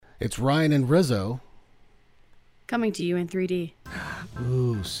It's Ryan and Rizzo. Coming to you in 3D.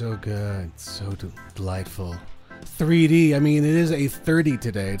 Ooh, so good. So delightful. 3D. I mean, it is 8:30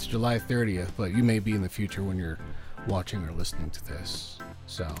 today. It's July 30th, but you may be in the future when you're watching or listening to this.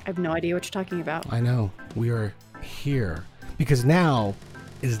 So I have no idea what you're talking about. I know. We are here because now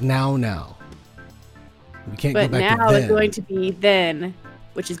is now. We can't go But back to now then. is going to be then,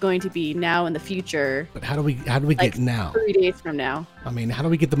 which is going to be now in the future. But how do we Like get now? 3 days from now. I mean, how do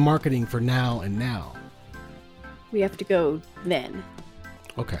we get the marketing for now and now? We have to go then.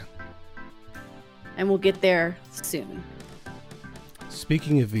 Okay. And we'll get there soon.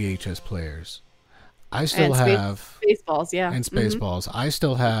 Speaking of VHS players, I still And have Spaceballs, yeah. and Spaceballs. I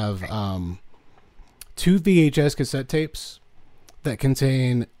still have 2 VHS cassette tapes that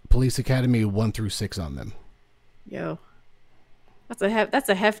contain Police Academy 1 through 6 on them. Yo. That's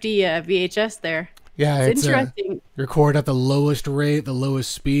a hefty VHS there. Yeah, It's it's interesting. record at the lowest rate, the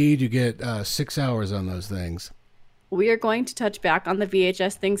lowest speed. You get 6 hours on those things. We are going to touch back on the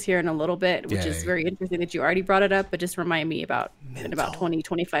VHS things here in a little bit, which is Yay. very interesting that you already brought it up, but just remind me in about 20,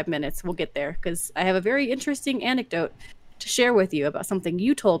 25 minutes. We'll get there because I have a very interesting anecdote to share with you about something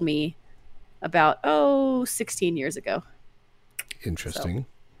you told me about, 16 years ago. Interesting.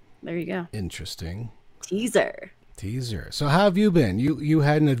 There you go. Interesting. Teaser. So how have you been? You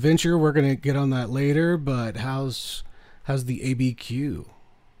had an adventure. We're going to get on that later, but how's the ABQ?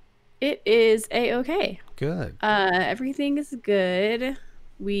 It is A-okay. Good. Everything is good.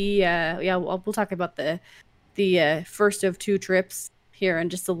 We'll talk about the first of 2 trips here in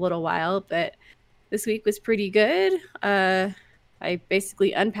just a little while, but this week was pretty good. I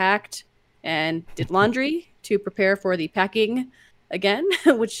basically unpacked and did laundry to prepare for the packing again,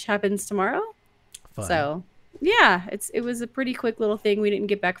 which happens tomorrow. Fun. So yeah, it was a pretty quick little thing. We didn't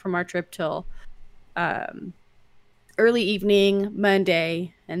get back from our trip till early evening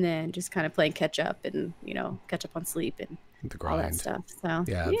Monday, and then just kind of playing catch up and catch up on sleep and The all that grind. stuff. So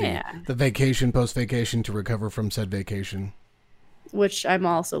Yeah. The vacation, post-vacation to recover from said vacation. which I'm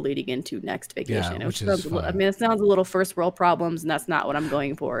also leading into next vacation. Yeah, which is sounds fun. I mean, it sounds a little first world problems, and that's not what I'm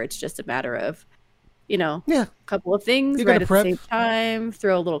going for. It's just a matter of, Yeah. a couple of things You right gotta at prep. the same time,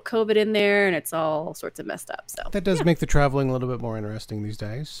 throw a little COVID in there, and it's all sorts of messed up. So That does make the traveling a little bit more interesting these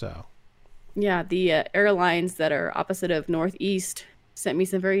days. So yeah, the airlines that are opposite of Northeast sent me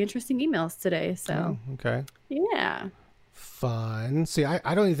some very interesting emails today. So okay. yeah. Fun. See,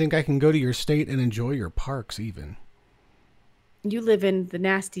 I don't even think I can go to your state and enjoy your parks even. You live in the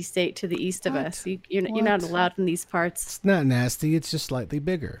nasty state to the east of What? us. You're not What? allowed in these parts. It's not nasty. It's just slightly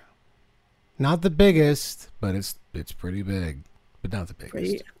bigger. Not the biggest, but it's pretty big, but not the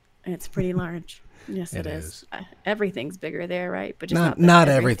biggest. It's pretty large. Yes, It it is. is. Everything's bigger there, right? But just Not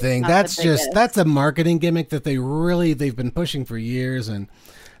everything. not the That's biggest. that's a marketing gimmick that they've been pushing for years, and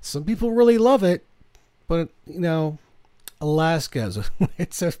some people really love it. But Alaska's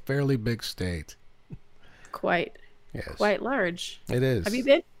it's a fairly big state. quite Yes, large. it is. Have you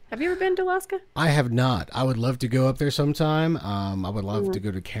been? Have you ever been to Alaska? I have not. I would love to go up there sometime. I would love to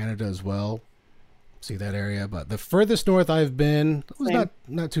go to Canada as well, see that area. But the furthest north I've been was Same.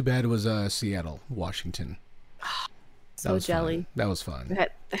 not too bad. It was Seattle, Washington. So jelly. Fun. That was fun.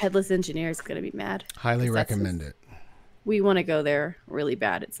 The headless engineer is going to be mad. Highly 'Cause that's recommend it. We want to go there really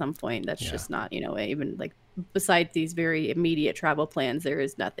bad at some point. That's Yeah. just not, even like besides these very immediate travel plans, there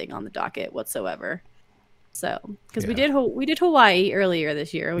is nothing on the docket whatsoever. So, because we did Hawaii earlier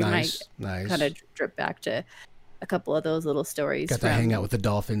this year, we Nice. might kind of drip back to a couple of those little stories. Got to hang out with the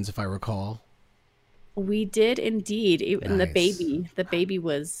dolphins, if I recall. We did indeed. Even Nice. the baby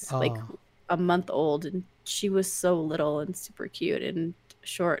was like Oh. a month old, and she was so little and super cute and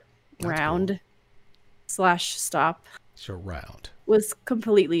short, That's round / stop. So round. Was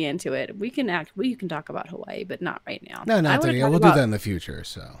completely into it. We can talk about Hawaii, but not right now. No, I not wanna today. talk We'll do about- that in the future.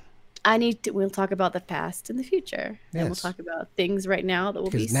 So We'll talk about the past and the future, and we'll Yes. talk about things right now that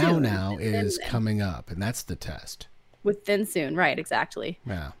will be because soon. now and is then. coming up, and that's the test. Within soon, right? Exactly.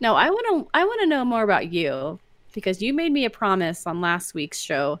 Yeah. No, I want to know more about you because you made me a promise on last week's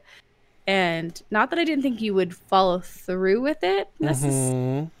show, and not that I didn't think you would follow through with it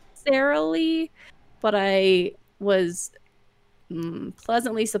necessarily, but I was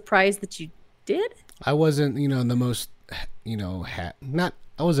pleasantly surprised that you did. I wasn't, the most, not.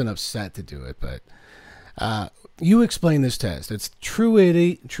 I wasn't upset to do it, but you explain this test. It's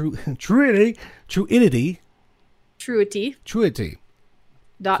truity.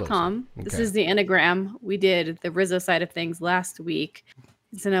 Truity.com. This Okay. is the Enneagram. We did the Rizzo side of things last week.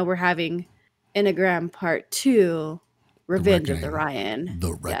 So now we're having Enneagram Part 2, Revenge of the Ryan. The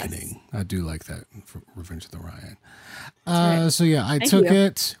Yes. Reckoning. I do like that for Revenge of the Ryan. right. So yeah, I Thank took you.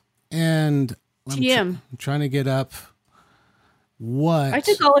 it. And TM. I'm trying to get up what I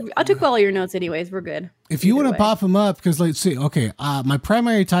took all your notes anyways. We're good. if you want to way. pop them up, because let's see. Okay, my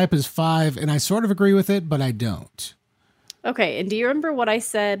primary type is 5, and I sort of agree with it, but I don't. Okay, and do you remember what I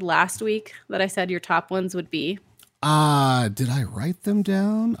said last week that I said your top ones would be? Did I write them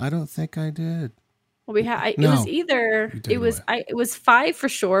down? I don't think I did. Well, we had it No. was either You take it it was 5 for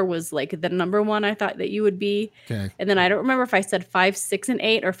sure was like the number one I thought that you would be, Okay, and then I don't remember if I said 5, 6, and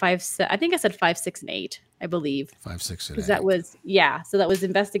 8 or 5. I think I said 5, 6, and 8. I believe 5, 6, and 8. because that was So that was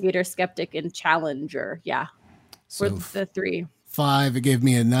investigator, skeptic, and challenger. Yeah, so were the 3. 5. It gave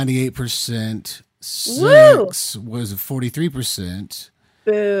me a 98%. 6 Woo! was a 43%,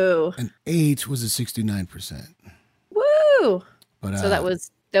 Boo! and 8 was a 69%. Woo! But So that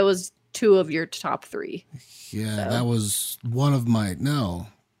was 2 of your top 3. yeah, so. that was one of my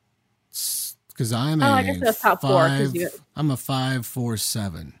because I'm I guess that's top 4 because I'm a 5, 4,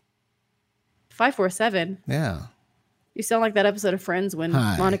 7. 5, 4, 7. Yeah, You sound like that episode of Friends when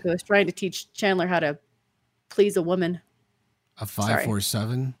Hi. Monica was trying to teach Chandler how to please a woman. a 5, Sorry. 4,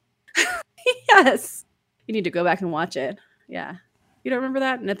 7. Yes. You need to go back and watch it. Yeah. You don't remember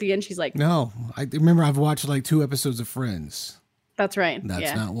that? And at the end, she's like, No, I remember I've watched like 2 episodes of Friends. that's right. That's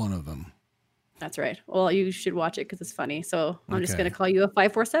yeah, not one of them. that's right. Well, you should watch it because it's funny. So I'm just Okay. going to call you a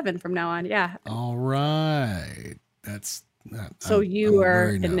 547 from now on. Yeah. All right, that's So you are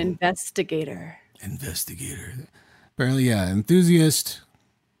very an no. investigator. Investigator. Apparently, yeah, enthusiast,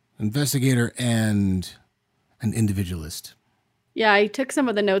 investigator, and an individualist. Yeah, I took some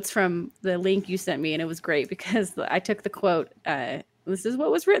of the notes from the link you sent me, and it was great because I took the quote. This is what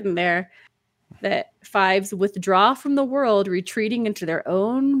was written there: that 5s withdraw from the world, retreating into their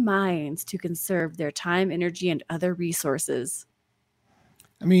own minds to conserve their time, energy, and other resources.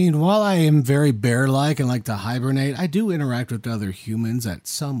 I mean, while I am very bear-like and like to hibernate, I do interact with other humans at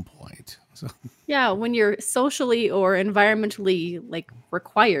some point. So Yeah, when you're socially or environmentally like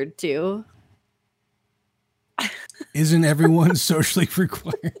required to. isn't everyone socially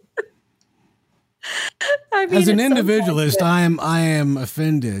required? I mean, As an it's individualist, sometimes I am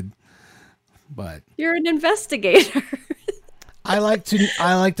offended, but you're an investigator. I like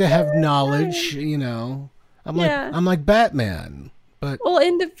to have knowledge. You know, Yeah. I'm like Batman, but Well,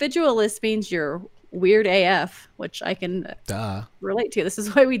 individualist means you're weird AF, which I can duh. relate to. This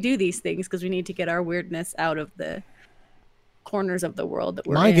is why we do these things, because we need to get our weirdness out of the corners of the world that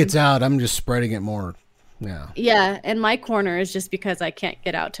we're Mine in. gets out. I'm just spreading it more. Yeah. Yeah, and my corner is just because I can't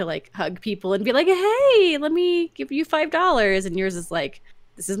get out to like hug people and be like, "Hey, let me give you $5," and yours is like,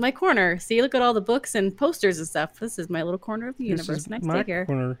 "This is my corner. See, look at all the books and posters and stuff. This is my little corner of the This universe, is and I my stay here."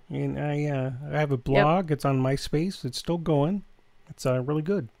 corner, and I have a blog. It's on MySpace. It's still going. It's really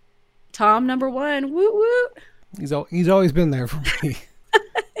good. Tom number 1, woot woot. He's always been there for me.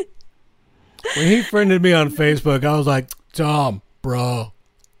 When he friended me on Facebook, I was like, Tom, bro,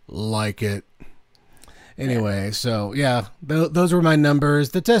 like it. Anyway, so yeah, those were my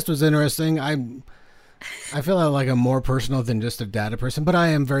numbers. The test was interesting. I feel like I'm more personal than just a data person, but I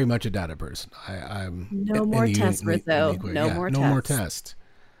am very much a data person. I'm No more tests, Rizzo. No more tests.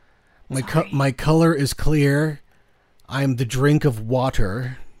 Sorry. My color is clear. I am the drink of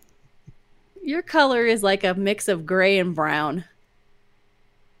water. Your color is like a mix of gray and brown.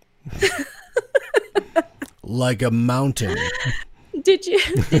 Like a mountain. Did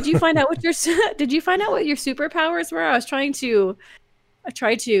you find out what your superpowers were? I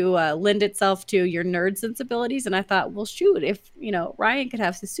tried to lend itself to your nerd sensibilities, and I thought, well, shoot, if Ryan could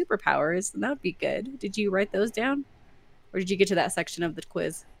have his superpowers, then that would be good. Did you write those down, or did you get to that section of the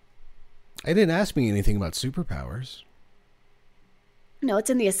quiz? It didn't ask me anything about superpowers. No,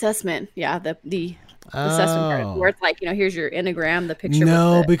 it's in the assessment. Yeah, the assessment part where it's like, here's your Enneagram, the picture.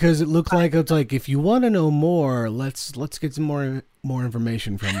 No, with the, because it looked like it's like, if you want to know more, let's get some more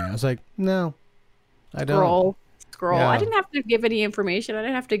information from you. I was like, no, I don't. Scroll. Yeah. I didn't have to give any information. I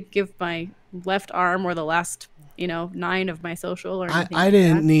didn't have to give my left arm or the last 9 of my social or anything. I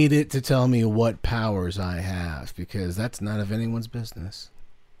didn't need it to tell me what powers I have, because that's none of anyone's business.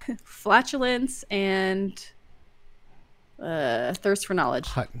 Flatulence and thirst for knowledge.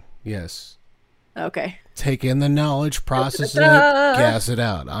 Yes. Okay. Take in the knowledge, process it, gas it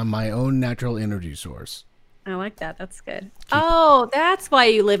out. I'm my own natural energy source. I like that. That's good. Oh, that's why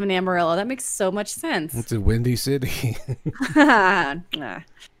you live in Amarillo. That makes so much sense. It's a windy city. There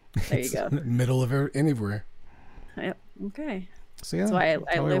you go. Middle of anywhere. Yep. Okay. So yeah, That's why I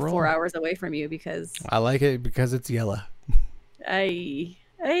that's how live roll. 4 hours away from you, because I like it because it's yellow. So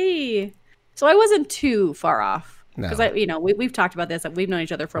I wasn't too far off, No. because we've talked about this. We've known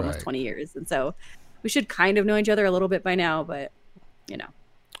each other for almost Right. 20 years, and so we should kind of know each other a little bit by now. But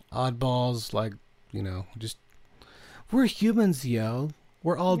oddballs, like, just we're humans, yo.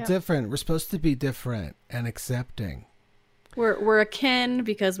 We're all Yep. different. We're supposed to be different and accepting. We're akin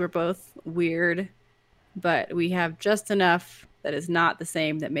because we're both weird, but we have just enough that is not the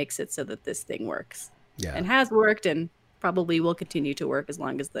same that makes it so that this thing works. Yeah. And has worked and probably will continue to work as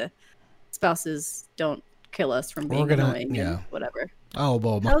long as the spouses don't kill us from being annoying and whatever. Oh,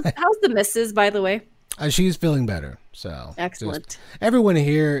 well, How's the missus, by the way? she's feeling better. So Excellent. just everyone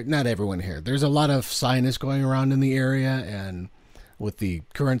here, not everyone here. There's a lot of sinus going around in the area, and with the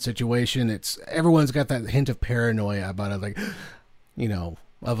current situation, everyone's got that hint of paranoia about it, like,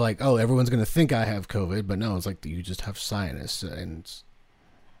 of like, oh, everyone's gonna think I have COVID, but no, it's like you just have sinus. And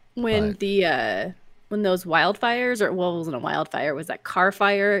When when those wildfires, or well, it wasn't a wildfire, it was that car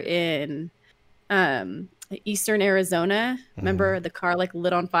fire in eastern Arizona. Remember the car like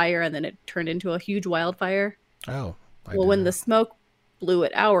lit on fire and then it turned into a huge wildfire? oh, Well, when the smoke blew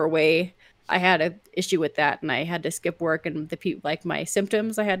it our way, I had an issue with that, and I had to skip work. And like my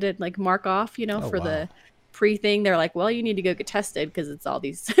symptoms, I had to like mark off, for wow. the pre thing. They're like, "Well, you need to go get tested because it's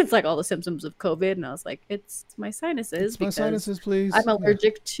it's like all the symptoms of COVID." And I was like, "It's my sinuses my sinuses, please. I'm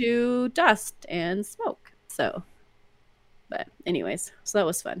allergic to dust and smoke." So, but anyways, so that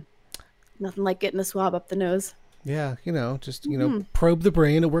was fun. Nothing like getting a swab up the nose. Yeah, just probe the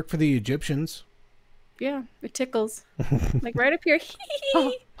brain. It worked for the Egyptians. Yeah, it tickles. Like right up here.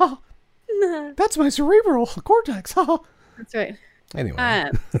 That's my cerebral cortex. That's right.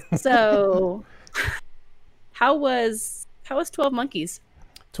 Anyway, so how was 12 Monkeys?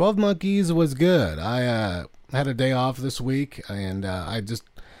 12 Monkeys was good. I had a day off this week, and I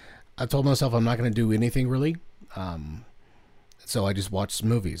told myself I'm not going to do anything really. So I just watched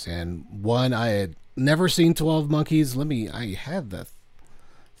movies, and one, I had never seen 12 Monkeys. I had the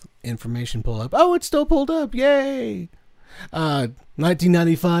information pulled up. Oh, it's still pulled up. Yay.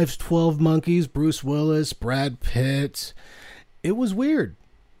 1995's 12 Monkeys, Bruce Willis, Brad Pitt. It was weird,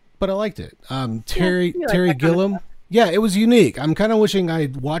 but I liked it. Terry Gilliam. Yeah, it was unique. I'm kind of wishing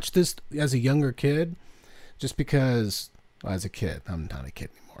I'd watched this as a younger kid, just because, as a kid, I'm not a kid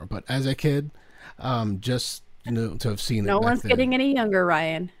anymore, but as a kid, just to have seen it. No one's getting any younger,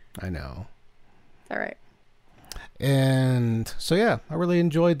 Ryan. I know. It's all right. And so, yeah, I really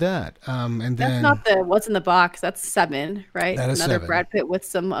enjoyed that. And then that's not the What's in the Box. That's 7, right? That is Another 7. Brad Pitt with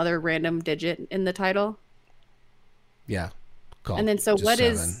some other random digit in the title. Yeah. And then what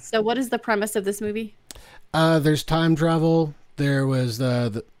is the premise of this movie? There's time travel. There was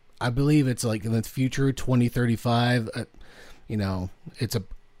I believe it's like in the future, 2035. It's a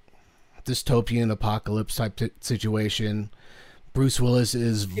dystopian apocalypse type situation. Bruce Willis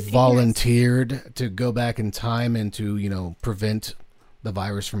is volunteered to go back in time and to, prevent the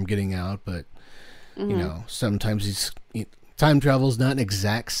virus from getting out. But, sometimes time travel is not an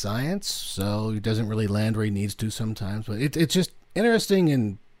exact science, so he doesn't really land where he needs to sometimes. But it's just interesting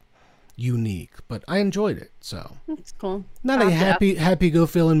and unique. But I enjoyed it, so. It's cool. Not a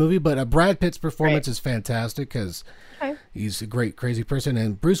happy-go-feeling movie, but Brad Pitt's performance is fantastic because he's a great, crazy person.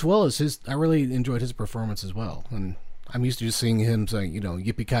 And Bruce Willis, I really enjoyed his performance as well. And I'm used to just seeing him saying,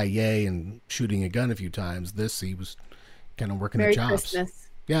 yippee-ki-yay and shooting a gun a few times. He was kind of working Merry the chops. Christmas.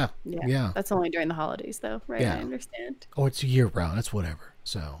 Yeah. That's only during the holidays, though, right? Yeah. I understand. Oh, it's year-round. It's whatever.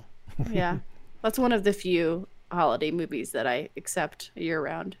 So. Yeah. That's one of the few holiday movies that I accept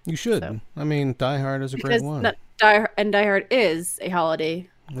year-round. You should. So. I mean, Die Hard is a great one. Die Hard is a holiday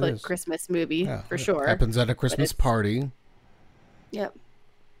Christmas movie, for sure. It happens at a Christmas party. Yep.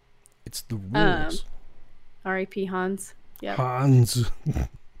 It's the rules. R.I.P. Hans. Yep. Hans.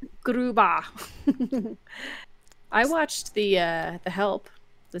 Gruber. I watched the Help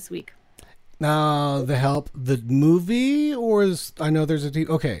this week. The Help, the movie, I know there's a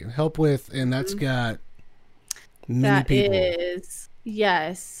okay, Help with, and that's got many people.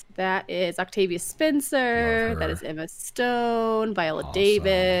 That is Octavia Spencer. That is Emma Stone, Viola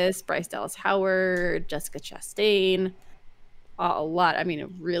Davis, Bryce Dallas Howard, Jessica Chastain. A lot. I mean, a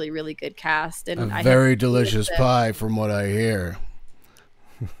really, really good cast. And a very delicious pie, from what I hear.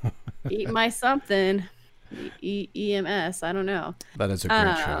 Eat my something. EMS. I don't know. That is a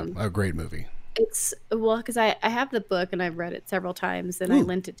great show. A great movie. It's because I have the book and I've read it several times, and I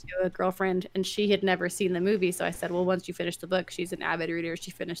lent it to a girlfriend, and she had never seen the movie. So I said, well, once you finish the book, she's an avid reader. She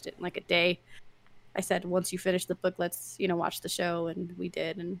finished it in like a day. I said, once you finish the book, let's watch the show, and we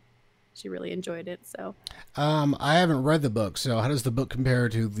did, and she really enjoyed it. So I haven't read the book, so how does the book compare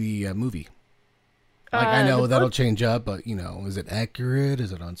to the movie? Like, I know that'll change up, but is it accurate?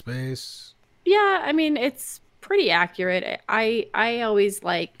 Is it on space? Yeah, I mean, it's pretty accurate. I always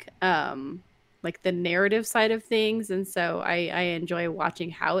like like the narrative side of things, and so I enjoy watching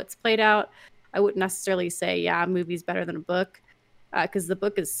how it's played out. I wouldn't necessarily say, yeah, a movie's better than a book, because the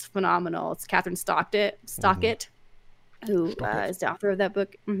book is phenomenal. It's Catherine Stockett, who is the author of that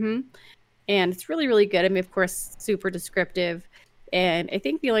book. And it's really, really good. I mean, of course, super descriptive. And I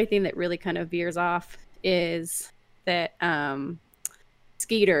think the only thing that really kind of veers off is that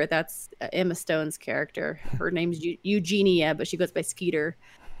Skeeter, that's Emma Stone's character. Her name's Eugenia, but she goes by Skeeter.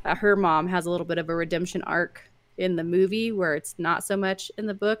 Her mom has a little bit of a redemption arc in the movie where it's not so much in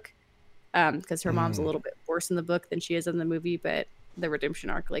the book, because her mom's a little bit worse in the book than she is in the movie, but the redemption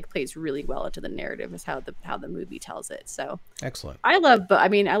arc like plays really well into the narrative is how the movie tells it. So Excellent. I love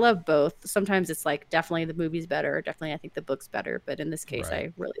both. Sometimes it's like definitely the movie's better, definitely I think the book's better, but in this case Right.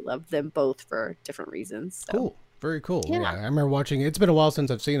 I really love them both for different reasons. So. Cool. Very cool. Yeah. Yeah, I remember watching it. It's been a while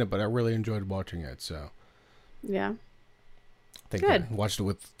since I've seen it, but I really enjoyed watching it. So Yeah. I think Good. I watched it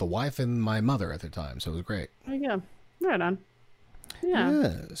with the wife and my mother at the time, so it was great. There you go. Right on. Yeah.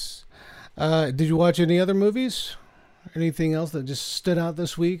 Yes. Did you watch any other movies? Anything else that just stood out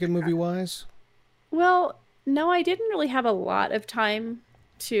this week in movie wise? Well, no, I didn't really have a lot of time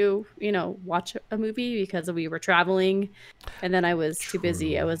to, watch a movie because we were traveling, and then I was too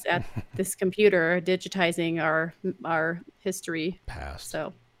busy. I was at this computer digitizing our history, Past.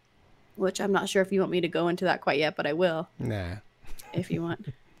 so which I'm not sure if you want me to go into that quite yet, but I will Nah. if you want.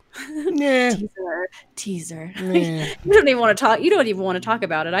 Nah. Teaser. Nah. You don't even want to talk. You don't even want to talk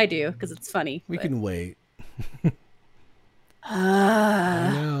about it. I do because it's funny. We but- can wait.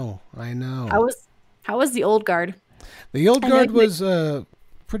 Ah. I know. How was the Old Guard? The Old I know Guard you- was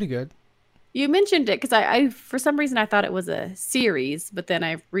pretty good. You mentioned it because I for some reason I thought it was a series, but then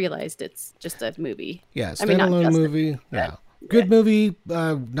I realized it's just a movie. Yeah, I mean, not standalone just a movie. Yeah. Good movie,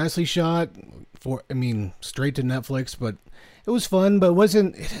 nicely shot. Straight to Netflix, but it was fun, but it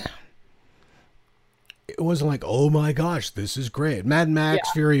wasn't like, oh my gosh, this is great. Mad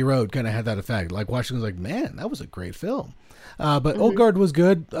Max Fury Road kind of had that effect. Like watching it was like, man, that was a great film. But Old Guard was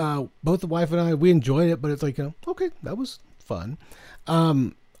good. Both the wife and I, we enjoyed it, but it's like, okay, that was fun.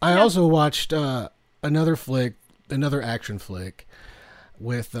 I also watched another action flick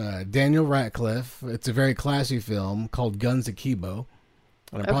with Daniel Radcliffe. It's a very classy film called Guns Akimbo.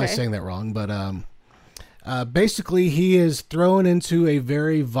 And I'm probably Okay. saying that wrong, but basically he is thrown into a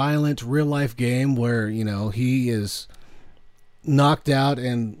very violent real life game where, he is knocked out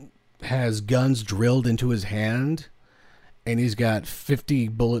and has guns drilled into his hand, and he's got 50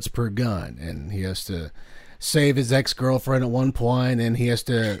 bullets per gun, and he has to save his ex-girlfriend at one point, and his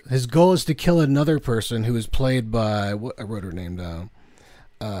goal is to kill another person who is played by, I wrote her name down,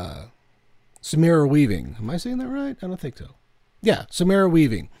 Samara Weaving. Am I saying that right? I don't think so. Yeah, Samara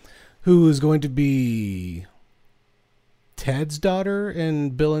Weaving, who is going to be Ted's daughter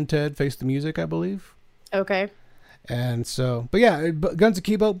in Bill and Ted Face the Music, I believe. Okay. And so, but yeah, Guns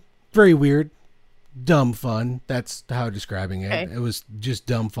Akimbo, very weird, dumb fun. That's how I'm describing it. Okay. It was just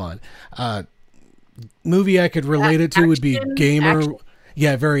dumb fun. Movie I could relate it to would be Action? Gamer. Action.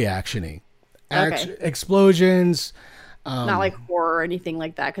 Yeah, very actiony. Okay. Explosions. Not like horror or anything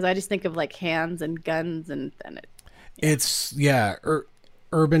like that, because I just think of like hands and guns and it. It's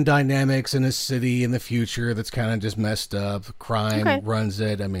urban dynamics in a city in the future that's kind of just messed up. Crime Okay. runs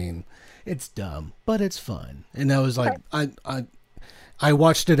it. I mean, it's dumb, but it's fun. And I was like, I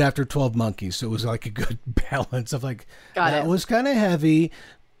watched it after 12 Monkeys, so it was like a good balance of like, Got that it. was kind of heavy.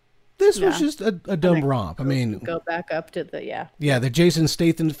 This was Yeah. just a dumb romp. I mean, Go back up to the yeah, the Jason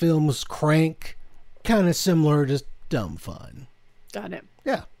Statham film was Crank, kind of similar, just dumb fun. Got it.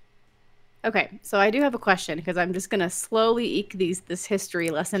 Yeah. Okay, so I do have a question because I'm just gonna slowly eke this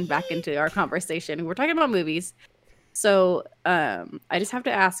history lesson back into our conversation. We're talking about movies, so I just have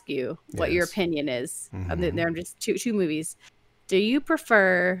to ask you what your Yes. opinion is. Mhm. There are just two movies. Do you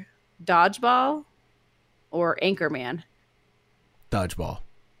prefer Dodgeball or Anchorman? Dodgeball.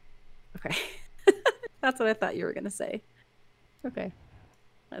 Okay, that's what I thought you were gonna say. Okay,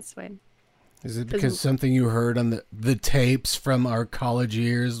 that's fine. Is it 'Cause- because something you heard on the tapes from our college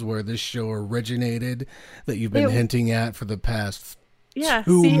years where this show originated that you've been It- hinting at for the past Yeah,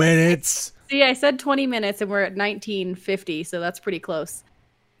 2 minutes? See, I said 20 minutes and we're at 1950, so that's pretty close.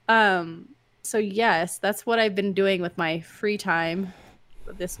 So yes, that's what I've been doing with my free time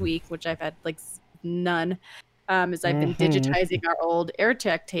this week, which I've had like none. Is I've been digitizing our old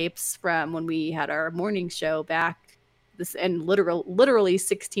AirCheck tapes from when we had our morning show back this and literally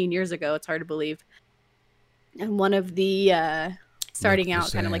 16 years ago. It's hard to believe. And one of the starting Look the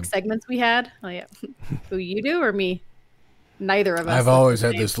out kind of like same. segments we had. Oh yeah, who you do or me? Neither of us. I've look always the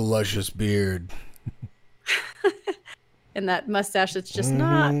had same. this luscious beard. and that mustache that's just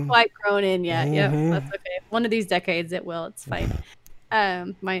not quite grown in yet. Yep, that's okay. One of these decades it will. It's fine.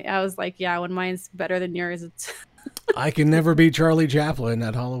 I was like, yeah, when mine's better than yours, it's I can never be Charlie Chaplin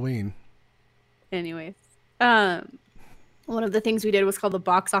at Halloween. anyways. One of the things we did was called the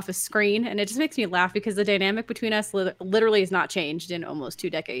box office screen, and it just makes me laugh because the dynamic between us literally has not changed in almost 2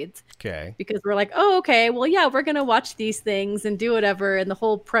 decades. Okay. Because we're like, oh, okay, well, yeah, we're going to watch these things and do whatever. And the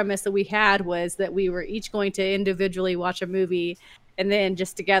whole premise that we had was that we were each going to individually watch a movie and then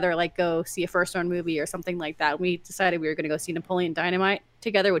just together, like, go see a first run movie or something like that. We decided we were going to go see Napoleon Dynamite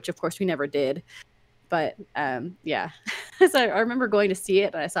together, which, of course, we never did. But, yeah. So I remember going to see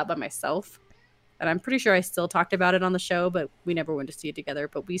it, and I saw it by myself. And I'm pretty sure I still talked about it on the show, but we never went to see it together.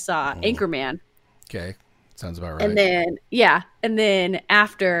 But we saw Anchorman. Okay. Sounds about right. And then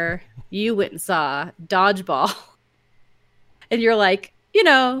after you went and saw Dodgeball, and you're like,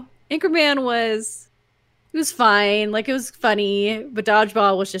 Anchorman was fine, like it was funny, but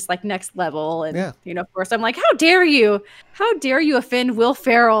Dodgeball was just like next level. And of course, I'm like, how dare you offend Will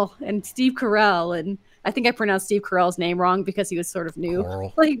Ferrell and Steve Carell? And I think I pronounced Steve Carell's name wrong because he was sort of new,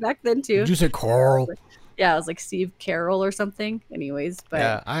 like back then too. Did you say Carl? Yeah, I was like Steve Carroll or something. Anyways,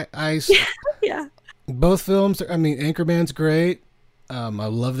 but yeah, both films. I mean, Anchorman's great. I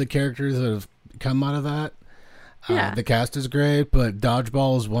love the characters that have come out of that. The cast is great, but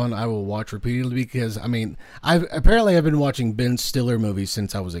Dodgeball is one I will watch repeatedly because I've been watching Ben Stiller movies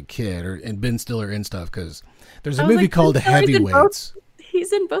since I was a kid, and Ben Stiller and stuff. Because there's a movie called Heavyweights.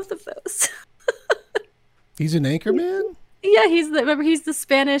 He's in both of those. He's an Anchorman? Yeah, he's the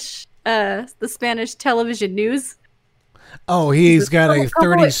Spanish television news. Oh, he's got a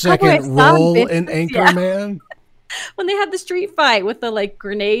 30-second role in Anchorman. Yeah. When they had the street fight with the like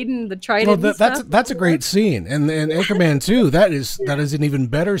grenade and the trident. Well, that's a great scene, and Anchorman too. That is an even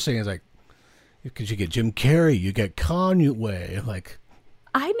better scene. It's like because you get Jim Carrey, you get Conway. Like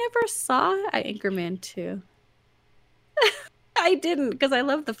I never saw Anchorman 2. I didn't because I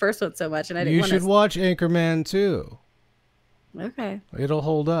loved the first one so much, and I didn't. You should watch Anchorman 2. Okay, it'll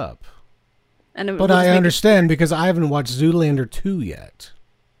hold up. But I understand because I haven't watched Zoolander 2 yet.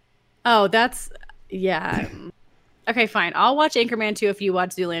 Oh, yeah. Okay, fine. I'll watch Anchorman 2 if you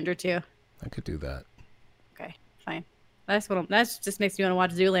watch Zoolander 2. I could do that. Okay, fine. That just makes me want to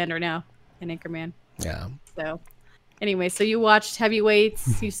watch Zoolander now and Anchorman. Yeah. So, anyway, so you watched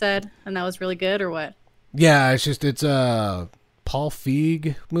Heavyweights, you said, and that was really good, or what? Yeah, it's a Paul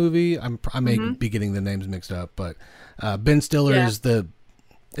Feig movie. I may be getting the names mixed up, but Ben Stiller is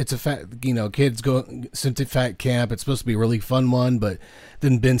it's a fat, kids go sent to fat camp. It's supposed to be a really fun one, but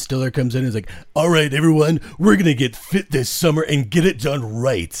then Ben Stiller comes in and is like, all right, everyone, we're going to get fit this summer and get it done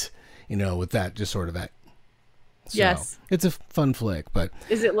right. With that, just sort of that. So, yes. It's a fun flick, but.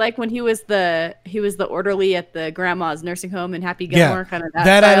 Is it like when he was the orderly at the grandma's nursing home in Happy Gilmore? Kind of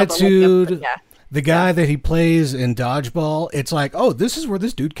that attitude. The guy that he plays in Dodgeball, it's like, oh, this is where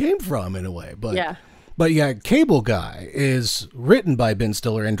this dude came from in a way. But Cable Guy is written by Ben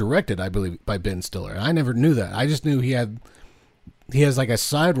Stiller and directed, I believe, by Ben Stiller. I never knew that. I just knew he has like a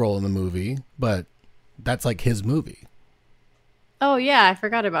side role in the movie, but that's like his movie. Oh yeah, I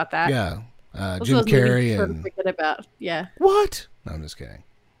forgot about that. Yeah, Jim Carrey and forget about. Yeah. What? No, I'm just kidding.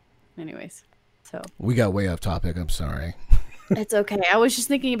 Anyways, so we got way off topic. I'm sorry. It's okay. I was just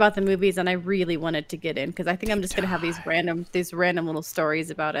thinking about the movies, and I really wanted to get in because I think I'm just gonna have these random little stories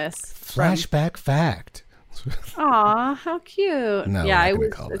about us. Flashback fact. Aw, how cute! No, yeah,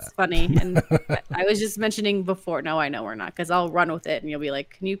 it's funny, and I was just mentioning before. No, I know we're not because I'll run with it, and you'll be like,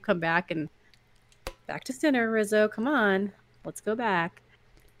 "Can you come back to center, Rizzo? Come on, let's go back."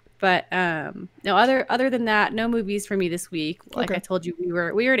 But no, other than that, no movies for me this week. Like I told you, we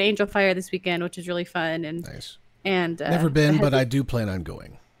were at Angel Fire this weekend, which is really fun and nice. And never been, but I do plan on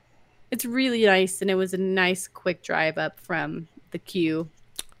going. It's really nice, and it was a nice quick drive up from the queue.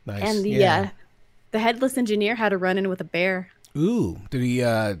 Nice. And the headless engineer had a run-in with a bear. Ooh, did he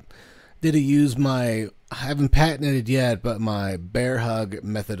use I haven't patented it yet, but my bear hug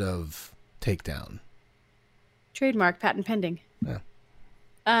method of takedown? Trademark, patent pending. Yeah.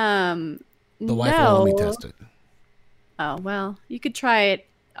 The wife will let me test it. Oh well, you could try it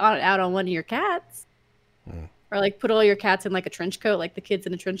out on one of your cats. Or like put all your cats in like a trench coat, like the kids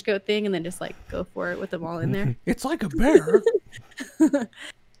in a trench coat thing, and then just like go for it with them all in there. It's like a bear.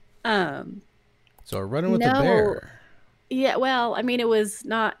 So running with the bear. Yeah, well, it was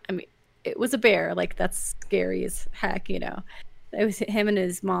not. It was a bear. Like that's scary as heck, It was him and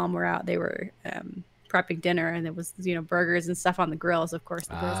his mom were out. They were prepping dinner, and there was burgers and stuff on the grills. Of course,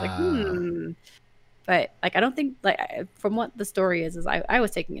 the bear's like, But like, I don't think from what the story is I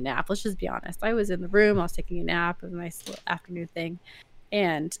was taking a nap. Let's just be honest. I was in the room. I was taking a nap. It was a nice little afternoon thing,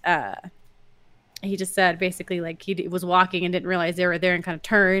 and he just said basically like he was walking and didn't realize they were there and kind of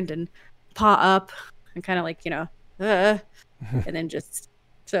turned and paw up and kind of like and then just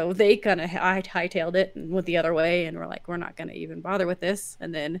so they kind of hightailed it and went the other way and we're like, we're not going to even bother with this.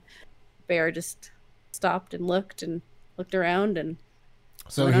 And then Bear just stopped and looked around and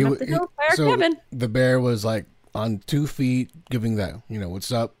so went on up the hill by our cabin. The bear was like on 2 feet giving that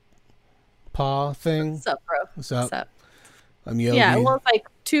what's up paw thing. What's up, bro? What's up? What's up? I'm yelling. Yeah, well, it's like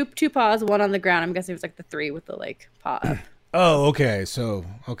two paws, one on the ground. I'm guessing it was like the 3 with the like paw up. Oh, okay. So,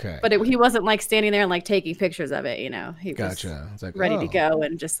 okay. But he wasn't like standing there and like taking pictures of it, He Gotcha. was It's like, ready to go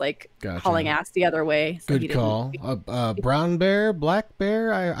and just like hauling ass the other way. So good call. Brown bear, black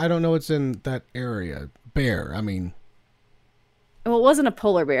bear. I don't know what's in that area. Bear. I mean, well, it wasn't a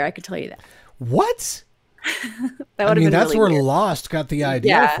polar bear. I could tell you that. What? That would have been that's really where weird. Lost got the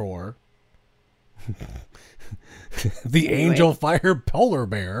idea for. The angel fire polar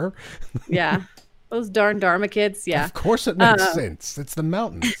bear. Yeah. Those darn Dharma kids. Yeah. Of course it makes sense. It's the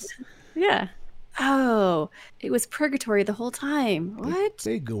mountains. Yeah. Oh, it was purgatory the whole time. What?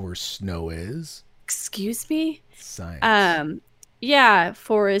 They go where snow is. Excuse me? Science. Yeah,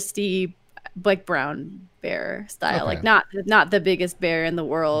 foresty, like brown bear style. Okay. Like not the biggest bear in the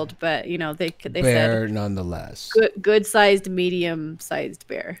world, but they bear said nonetheless. good sized, medium sized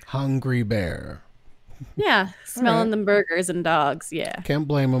bear. Hungry bear. Yeah, smelling right. them burgers and dogs. Yeah. Can't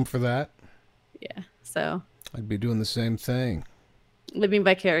blame them for that. Yeah. So I'd be doing the same thing. living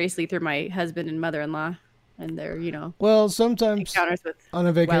vicariously through my husband and mother-in-law and their, Well, sometimes encounters with on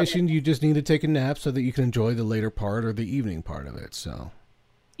a vacation, you just need to take a nap so that you can enjoy the later part or the evening part of it. So,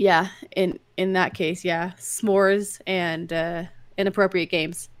 yeah, in that case, yeah, s'mores and inappropriate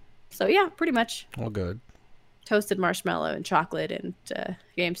games. So yeah, pretty much all good. toasted marshmallow and chocolate and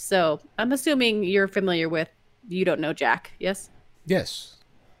games. So I'm assuming you're familiar with You Don't Know Jack, yes? Yes.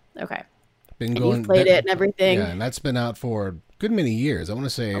 Okay. Been And going. you've played it and everything. Yeah, and that's been out for a good many years. I want to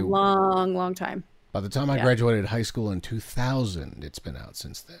say A long time. by the time I graduated high school in 2000, it's been out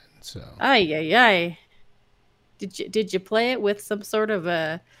since then. So. Ay. Did you play it with some sort of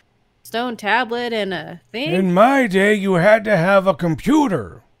a stone tablet and a thing? In my day, you had to have a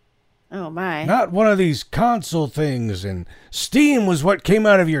computer, Oh my. not one of these console things, and steam was what came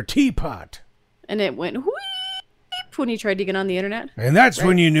out of your teapot. And it went wheep when you tried to get on the internet? And that's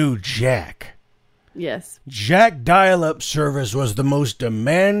when you knew Jack. Yes. Jack dial-up service was the most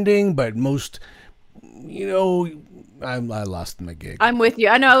demanding, but most, I lost my gig. I'm with you.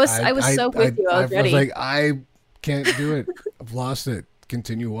 I know. I was so with you. I was ready. was like, I can't do it. I've lost it.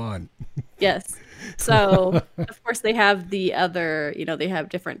 Continue on. Yes. So, of course, they have the other, they have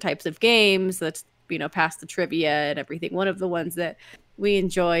different types of games that's, past the trivia and everything. One of the ones that we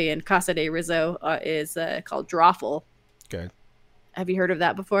enjoy in Casa de Rizzo is called Drawful. Okay. Have you heard of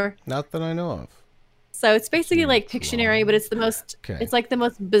that before? Not that I know of. So it's basically like Pictionary, but it's the most, Okay. it's like the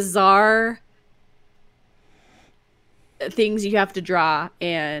most bizarre things you have to draw.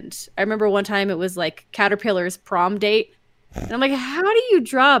 And I remember one time it was like Caterpillar's prom date. And I'm like, how do you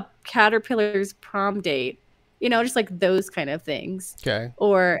draw Caterpillar's prom date? Just like those kind of things. Okay.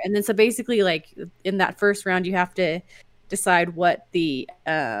 And then so basically like in that first round, you have to decide what the,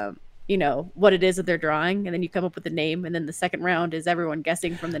 what it is that they're drawing. And then you come up with a name. And then the second round is everyone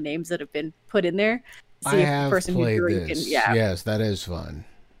guessing from the names that have been put in there. I have played this. Yes, that is fun.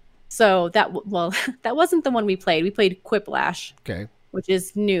 So that wasn't the one we played. We played Quiplash, Okay. which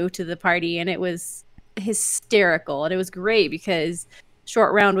is new to the party, and it was hysterical, and it was great because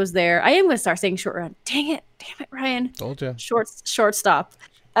Short Round was there. I am going to start saying Short Round. Damn it, Ryan. Told you. Shortstop.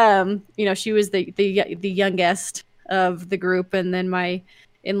 She was the youngest of the group, and then my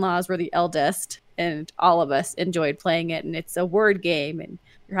in-laws were the eldest, and all of us enjoyed playing it. And it's a word game, and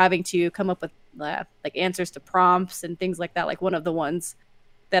you're having to come up with like answers to prompts and things like that. Like one of the ones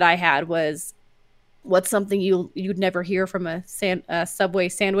that I had was, what's something you'd never hear from a Subway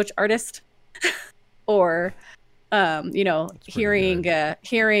sandwich artist? Or,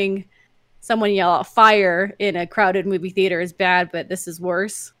 hearing someone yell out fire in a crowded movie theater is bad, but this is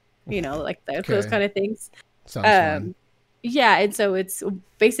worse. Like those kind of things. Sounds fun. Yeah, and so it's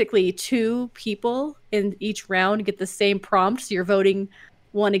basically 2 people in each round get the same prompt, so you're voting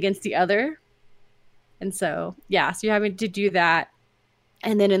one against the other. And so, so you're having to do that.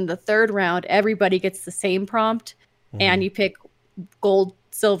 And then in the third round, everybody gets the same prompt, and you pick gold,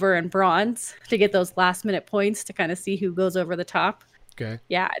 silver, and bronze to get those last minute points to kind of see who goes over the top. Okay.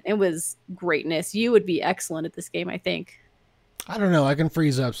 Yeah, it was greatness. You would be excellent at this game, I think. I don't know. I can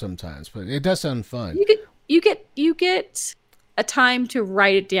freeze up sometimes, but it does sound fun. You get a time to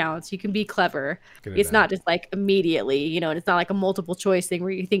write it down, so you can be clever. Get it It's out. not just like immediately, you know, and it's not like a multiple choice thing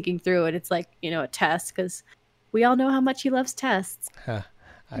where you're thinking through it. It's like, you know, a test, because we all know how much he loves tests. I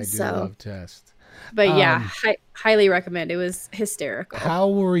do So- love test. But yeah, highly recommend. It was hysterical. How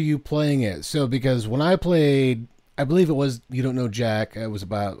were you playing it? So, because when I played, I believe it was You Don't Know Jack. It was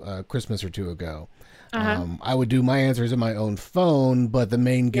about Christmas or two ago. I would do my answers on my own phone, but the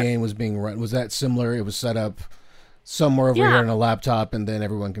main game was being run. Was that similar? It was set up somewhere over here on a laptop, and then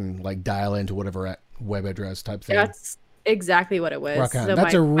everyone can like dial into whatever web address type thing. That's exactly what it was. Rock on. So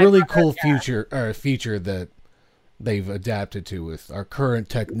That's my a really brother- cool feature that they've adapted to with our current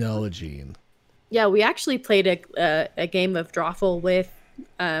technology. And Yeah, we actually played a game of Drawful with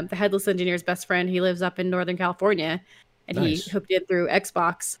the headless engineer's best friend. He lives up in Northern California, and Nice. he hooked it through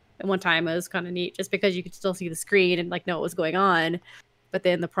Xbox. And one time it was kind of neat, just because you could still see the screen and like know what was going on, but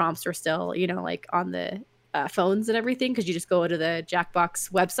then the prompts were still, you know, like on the phones and everything, because you just go to the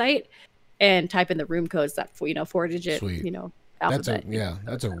Jackbox website and type in the room codes, that 4-digit, Sweet. you know, that's alphabet.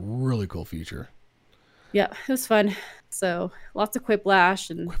 that's a really cool feature. Yeah, it was fun. So lots of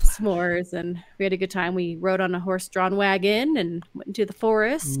quiplash and s'mores, and we had a good time. We rode on a horse-drawn wagon and went into the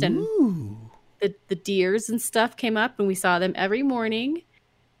forest, and the deers and stuff came up, and we saw them every morning.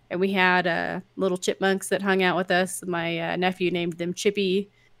 And we had little chipmunks that hung out with us. My nephew named them Chippy,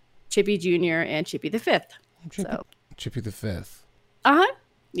 Chippy Jr., and Chippy the Fifth. So, Chippy the Fifth.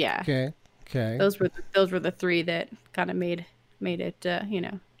 yeah, Okay. those were the three that kind of made it. You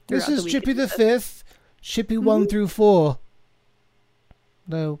know, This throughout the is Chippy weekend. the Fifth. Chippy 1 through 4.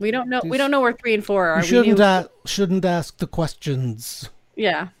 No, We don't know. We this- don't know where 3 and 4 are. you We knew, shouldn't ask the questions.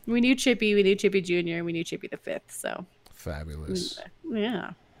 yeah, we knew Chippy. We knew Chippy Jr. And we knew Chippy the Fifth. So Fabulous.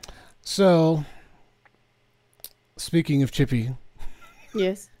 yeah. So, speaking of Chippy,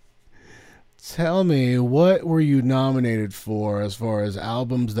 Yes. tell me, what were you nominated for as far as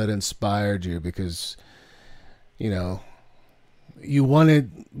albums that inspired you? Because, you know,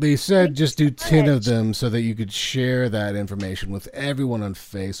 they said just do 10 of them so that you could share that information with everyone on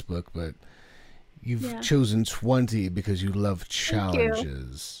Facebook, but you've chosen 20 because you love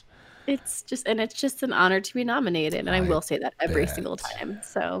challenges. It's just an honor to be nominated, and I will say that every bet. single time.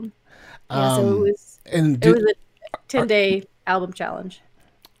 So yeah, so it was And it was a 10-day album challenge.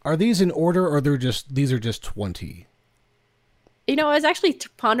 are these in order, or these are just 20? You know, I was actually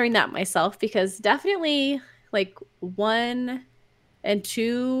pondering that myself, because definitely like 1 and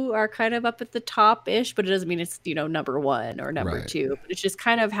 2 are kind of up at the top ish, but it doesn't mean it's, you know, number 1 or number Right. 2. But it's just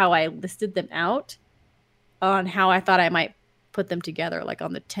kind of how I listed them out on how I thought I might put them together, like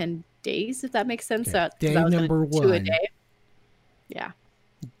on the 10 days, if that makes sense. Okay. So 'cause Day I was gonna number do 2 a 1. day. Yeah.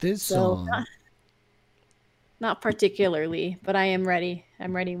 This So song. not particularly, but I am ready.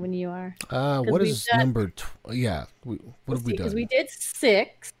 I'm ready when you are. What we've is done- number? What have we Because done? we did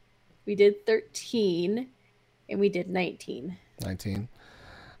 6, we did 13, and we did 19. 19.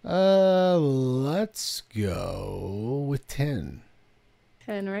 Let's go with 10.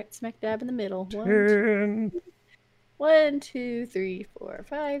 10, right smack dab in the middle. 10. 1, 2, 3, 4,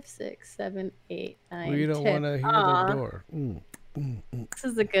 5, 6, 7, 8, 9, We don't 10. want to hear Aw, the door. This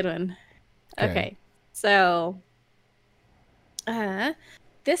is a good one. Okay. Okay, so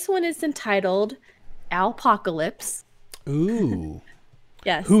this one is entitled Alpocalypse. Ooh.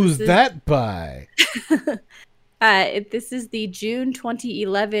 Yes. Who's this is- that by? This is the June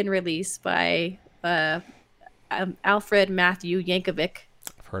 2011 release by Alfred Matthew Yankovic,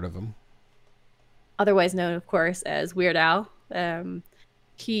 I've heard of him. otherwise known, of course, as Weird Al.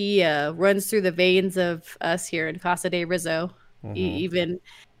 He runs through the veins of us here in Casa de Rizzo, even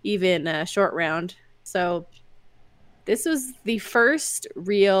Short Round. So this was the first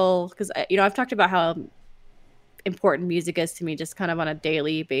real, because I've talked about how important music is to me, just kind of on a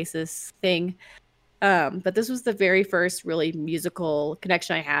daily basis thing. But this was the very first really musical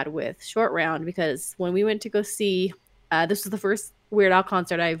connection I had with Short Round, because when we went to go see, this was the first Weird Al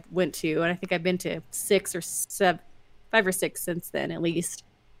concert I went to, and I think I've been to 5 or 6 since then at least.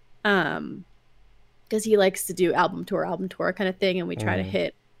 Because he likes to do album tour kind of thing, and we try to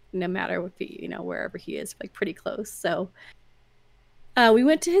hit no matter what wherever he is, like pretty close. So we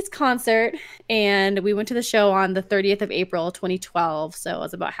went to his concert, and we went to the show on the 30th of April 2012. So I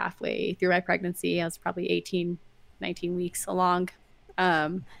was about halfway through my pregnancy. I was probably 19 weeks along.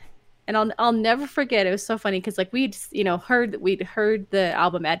 And I'll never forget, it was so funny because like we'd heard the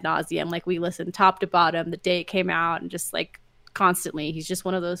album ad nauseum, like we listened top to bottom the day it came out, and just like constantly. He's just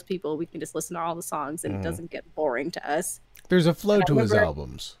one of those people, we can just listen to all the songs and it doesn't get boring to us. There's a flow to his remember-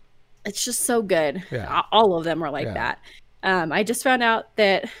 albums. It's just so good. Yeah. All of them are like Yeah. that. I just found out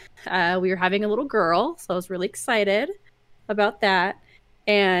that we were having a little girl, so I was really excited about that.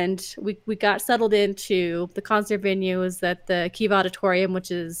 And we got settled into the concert venue is at the Kiva Auditorium,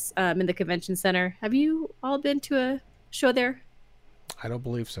 which is in the convention center. Have you all been to a show there? I don't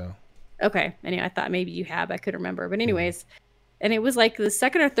believe so. Okay. Anyway, I thought maybe you have. I couldn't remember. But anyways, and it was like the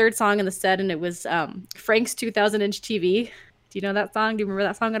second or third song in the set, and it was Frank's 2000-inch TV. Do you know that song? Do you remember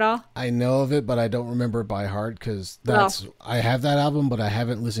that song at all? I know of it, but I don't remember it by heart because I have that album, but I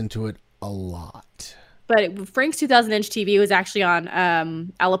haven't listened to it a lot. But Frank's 2000-inch TV was actually on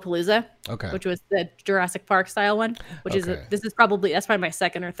Alapalooza, which was the Jurassic Park style one. That's probably my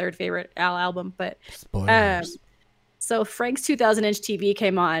second or third favorite Al album. But so Frank's 2000-inch TV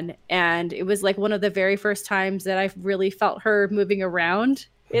came on, and it was like one of the very first times that I really felt her moving around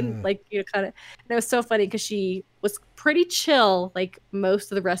in kind of. And it was so funny because she was pretty chill like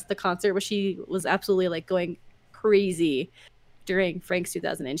most of the rest of the concert, but she was absolutely like going crazy during Frank's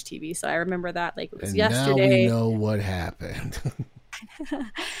 2000-inch TV. So I remember that like it was yesterday. Now we know what happened.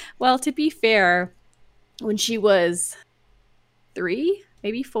 Well, to be fair, when she was 3,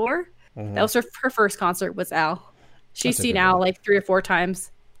 maybe 4, that was her first concert was Al. She's seen Al like 3 or 4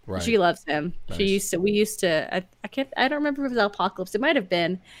 times. Right. She loves him. Nice. We used to I don't remember if it was Apocalypse. It might have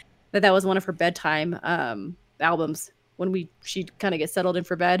been that was one of her bedtime albums when she'd kind of get settled in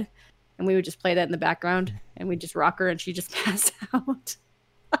for bed, and we would just play that in the background and we'd just rock her and she just passed out.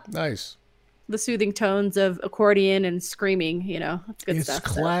 Nice. The soothing tones of accordion and screaming, it's good stuff. It's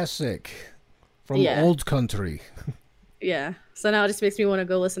classic from old country. Yeah. So now it just makes me want to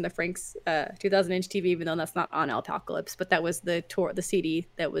go listen to Frank's 2000-inch TV, even though that's not on Alpocalypse. But that was the CD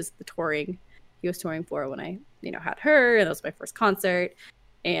that was the touring he was touring for when I, had her, and that was my first concert.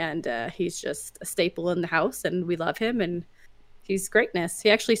 And he's just a staple in the house, and we love him, and he's greatness. He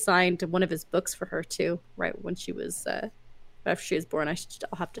actually signed one of his books for her too, right when she was after she was born.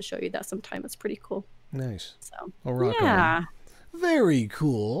 I'll have to show you that sometime. It's pretty cool. Nice. So on. Very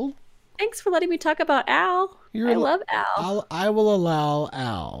cool. Thanks for letting me talk about Al. I love Al. I will allow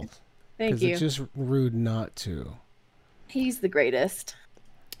Al. Thank you. It's just rude not to. He's the greatest.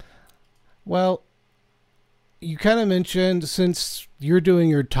 Well, you kind of mentioned, since you're doing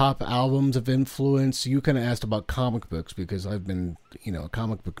your top albums of influence, you kind of asked about comic books because I've been, a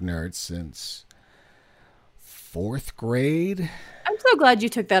comic book nerd since 4th grade. I'm so glad you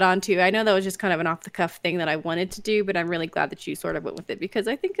took that on too. I know that was just kind of an off the cuff thing that I wanted to do, but I'm really glad that you sort of went with it because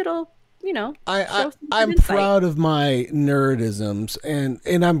I think it'll, I'm proud of my nerdisms,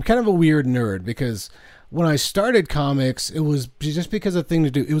 and I'm kind of a weird nerd because when I started comics, it was just because of a thing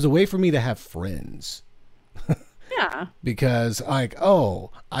to do. It was a way for me to have friends. Yeah. Because I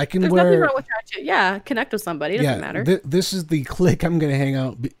can There's nothing wrong with trying to, connect with somebody. It doesn't matter. This is the clique I'm going to hang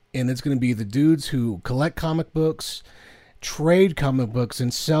out, and it's going to be the dudes who collect comic books, trade comic books,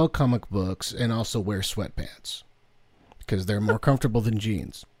 and sell comic books, and also wear sweatpants because they're more comfortable than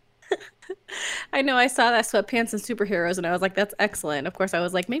jeans. I know. I saw that sweatpants and superheroes, and I was like, "That's excellent." Of course, I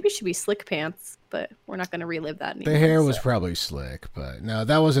was like, "Maybe it should be slick pants," but we're not going to relive that anymore. The hair was probably slick, but no,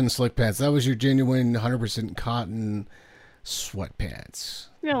 that wasn't slick pants. That was your genuine 100% cotton sweatpants.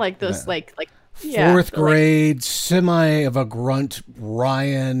 Like those, like 4th grade, semi of a grunt,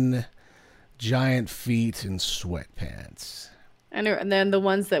 Ryan, giant feet and sweatpants. And then the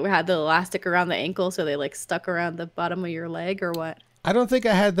ones that had the elastic around the ankle, so they like stuck around the bottom of your leg, or what? I don't think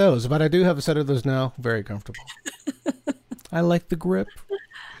I had those, but I do have a set of those now. Very comfortable. I like the grip.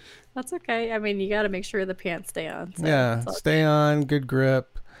 That's okay. I mean, you got to make sure the pants stay on. So stay on, good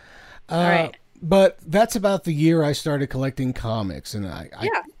grip. All right. But that's about the year I started collecting comics, and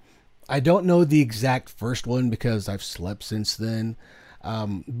I don't know the exact first one because I've slept since then.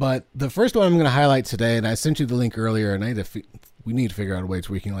 But the first one I'm going to highlight today, and I sent you the link earlier, and we need to figure out a way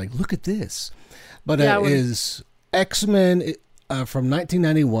to where we can look at this. But it is X-Men. From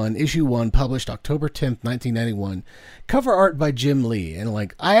 1991, issue 1, published October 10th, 1991. Cover art by Jim Lee.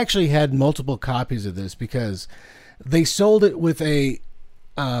 And I actually had multiple copies of this because they sold it with a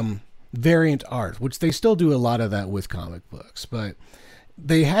variant art, which they still do a lot of that with comic books. But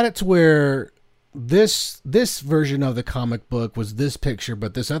they had it to where this version of the comic book was this picture,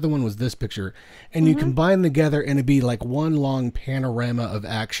 but this other one was this picture. And you combine them together and it'd be like one long panorama of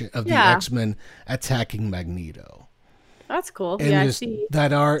action of the X-Men attacking Magneto. That's cool. And I see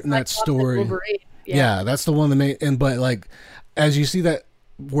that art and that story. Yeah, that's the one that made. But as you see that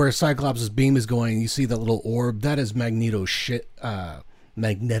where Cyclops' beam is going, you see that little orb. That is Magneto's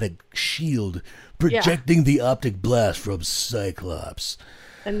magnetic shield projecting the optic blast from Cyclops.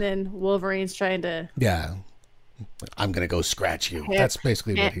 And then Wolverine's trying to. Yeah, I'm gonna go scratch you. That's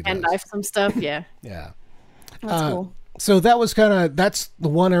basically what he does. And knife some stuff. Yeah. Yeah. That's cool. So that was that's the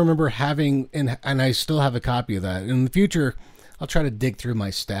one I remember having, and I still have a copy of that. In the future, I'll try to dig through my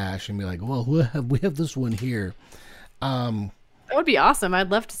stash and be like, well, we have this one here. That would be awesome.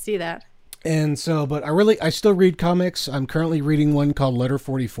 I'd love to see that. And so, but I still read comics. I'm currently reading one called Letter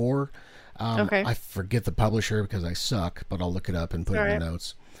 44. Okay. I forget the publisher because I suck, but I'll look it up and put it in the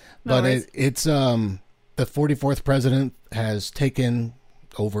notes. No But worries. it's the 44th president has taken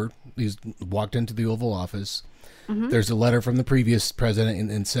over. He's walked into the Oval Office. There's a letter from the previous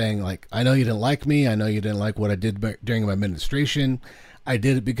president in saying, like, I know you didn't like me. I know you didn't like what I did during my administration. I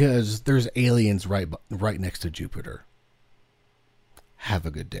did it because there's aliens right next to Jupiter. Have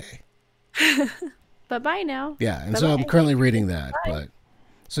a good day. Bye-bye now. Yeah, and so Bye-bye. I'm currently reading that. But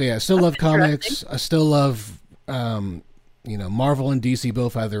so yeah, I still love comics. I still love, Marvel and DC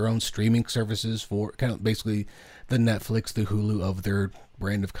both have their own streaming services for kind of basically the Netflix, the Hulu of their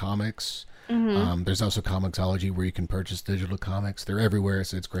brand of comics. There's also Comixology where you can purchase digital comics. They're everywhere,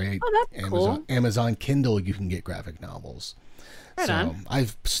 so it's great. Oh, that's cool. Amazon Kindle, you can get graphic novels. Right on.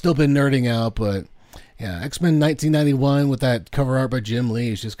 I've still been nerding out, but yeah, X-Men 1991 with that cover art by Jim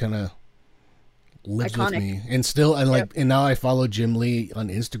Lee is just kind of lives Iconic. with me. And still, and now I follow Jim Lee on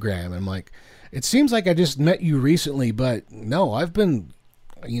Instagram. And I'm like, it seems like I just met you recently, but no, I've been,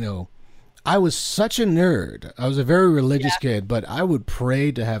 I was such a nerd. I was a very religious kid, but I would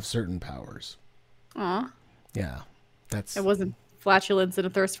pray to have certain powers. Aw. Yeah, that's It wasn't flatulence and a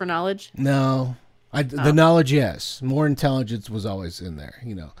thirst for knowledge. no. The knowledge, yes. More intelligence was always in there.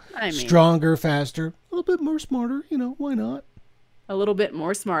 I mean, Stronger, faster, a little bit more smarter. Why not? a little bit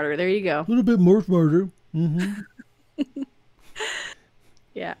more smarter. There you go. A little bit more smarter.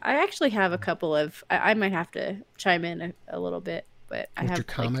 Yeah, I actually have a couple of. I might have to chime in a little bit, but I With have your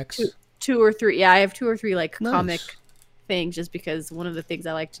comics? like two or three. Yeah, I have two or three like Nice. comic things, just because one of the things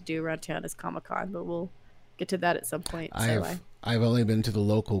I like to do around town is Comic-Con, but we'll get to that at some point. I've only been to the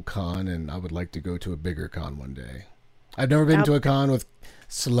local con, and I would like to go to a bigger con one day. I've never been to a con with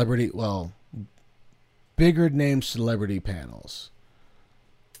bigger name celebrity panels.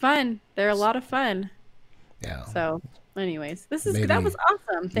 Fun. They're a lot of fun. Yeah. So, anyways, that Maybe- was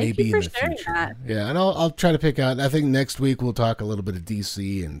awesome. Thank you for sharing that. Yeah, and I'll try to pick out. I think next week we'll talk a little bit of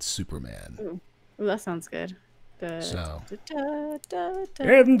DC and Superman. Ooh, that sounds good. So.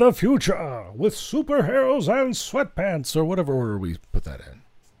 In the future, with superheroes and sweatpants. Or whatever order we put that in.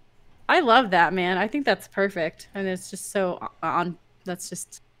 I love that, man. I think that's perfect, and it's just so on. That's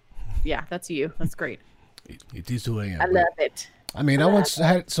just, yeah, that's you. That's great. It is who I am. I love it. I mean, I once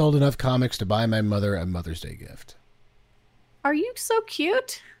had sold enough comics to buy my mother a Mother's Day gift. Are you so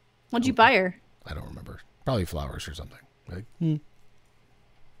cute? What'd you buy her? I don't remember. Probably flowers or something. Like,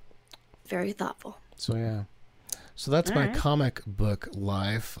 Very thoughtful. So yeah. So that's my Alright. comic book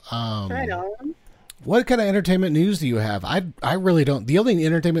life. Right on. What kind of entertainment news do you have? I really don't. The only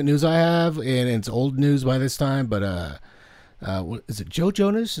entertainment news I have, and it's old news by this time, but what, is it Joe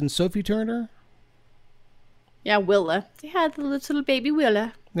Jonas and Sophie Turner? Yeah, Willa. They had the little baby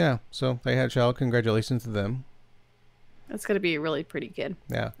Willa. Yeah. So they had a child. Congratulations to them. That's gonna be a really pretty kid.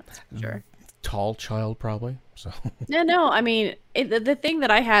 Yeah. Sure. Tall child probably. So No. I mean, the thing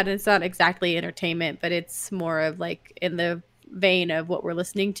that I had, it's not exactly entertainment, but it's more of like in the vein of what we're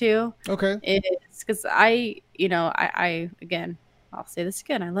listening to. okay. It's because I again, I'll say this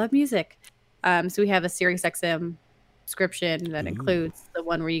again. I love music. So we have a SiriusXM subscription that includes the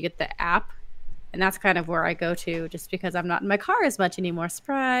one where you get the app, and that's kind of where I go to, just because I'm not in my car as much anymore.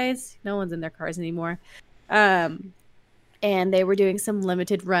 Surprise! No one's in their cars anymore. And they were doing some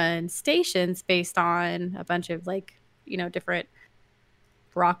limited run stations based on a bunch of different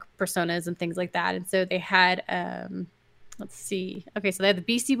rock personas and things like that. And so they had let's see. Okay, so they have the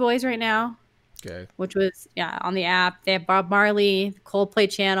Beastie Boys right now, Okay. which was on the app. They have Bob Marley, the Coldplay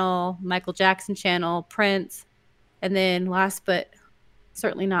channel, Michael Jackson channel, Prince, and then last but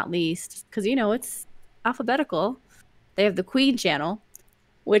certainly not least, because it's alphabetical, they have the Queen channel,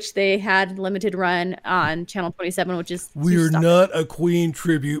 which they had limited run on channel 27, which is We're Stop. not a Queen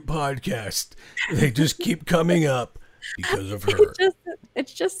tribute podcast. They just keep coming up because of her.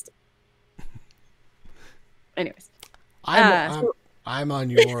 It's just anyways. I'm on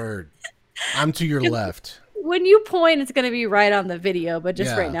your. I'm to your left. When you point, it's going to be right on the video, but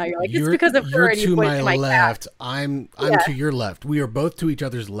just Yeah. right now, you're like, it's because of her, You're and you to point my to my cat. left. I'm Yeah. to your left. We are both to each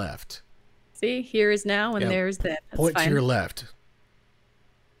other's left. See, here is now, and Yeah. there's then. That's Point fine. to your left.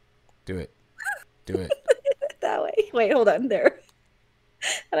 Do it. Do it. That way. Wait, hold on there.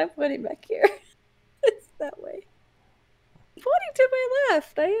 And I'm pointing back here. It's that way. I'm pointing to my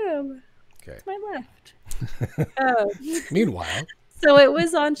left. I am. Okay. To my left. Meanwhile, So it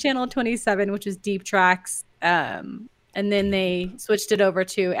was on channel 27, which is Deep Tracks. and then they switched it over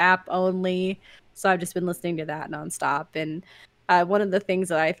to app only. So I've just been listening to that nonstop. And one of the things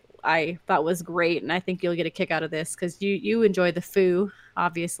that I thought was great, and I think you'll get a kick out of this because you enjoy the Foo,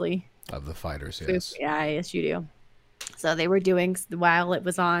 obviously. Of the fighters, Foo, yes. yeah, yes, you do. So they were doing, while it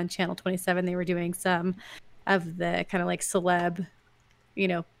was on Channel 27, they were doing some of the kind of like celeb, you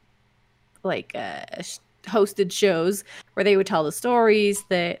know, like hosted shows where they would tell the stories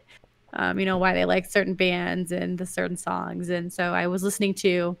that, you know, why they like certain bands and the certain songs. And so I was listening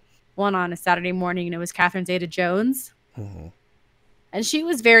to one on a Saturday morning, and it was Catherine Zeta-Jones. Mm-hmm. And she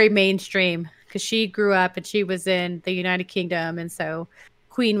was very mainstream because she grew up and she was in the United Kingdom. And so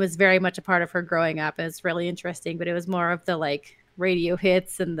Queen was very much a part of her growing up. And it's really interesting, but it was more of the like radio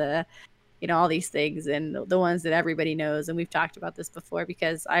hits and the, you know, all these things and the ones that everybody knows. And we've talked about this before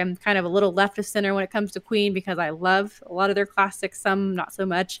because I'm kind of a little left of center when it comes to Queen because I love a lot of their classics, some not so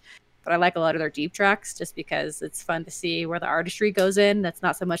much, but I like a lot of their deep tracks just because it's fun to see where the artistry goes in. That's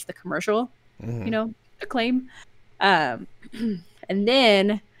not so much the commercial, you know, acclaim. And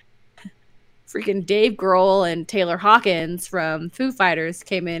then freaking Dave Grohl and Taylor Hawkins from Foo Fighters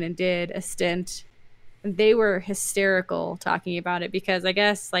came in and did a stint. And they were hysterical talking about it because I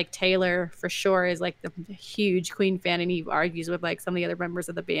guess like Taylor for sure is like the huge Queen fan, and he argues with like some of the other members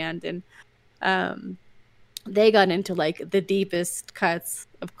of the band. And they got into like the deepest cuts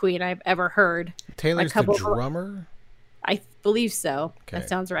of Queen I've ever heard. Taylor's the drummer? I believe so. Okay. That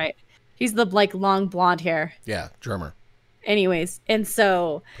sounds right. He's the like long blonde hair. Yeah, drummer. Anyways, and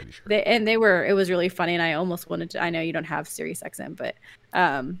so Pretty sure. it was really funny, and I almost wanted to, I know you don't have Sirius XM, but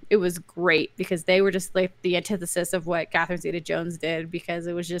it was great because they were just like the antithesis of what Catherine Zeta-Jones did, because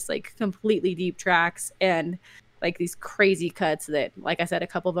it was just like completely deep tracks and like these crazy cuts that, like I said, a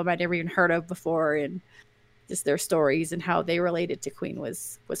couple of them I'd never even heard of before, and just their stories and how they related to Queen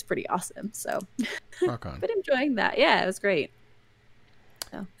was pretty awesome. So Rock on. but enjoying that. Yeah, it was great.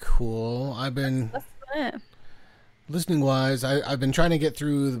 So Cool. I've been that's it. listening wise. I've been trying to get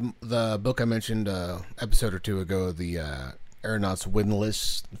through the book I mentioned episode or two ago, the Aeronauts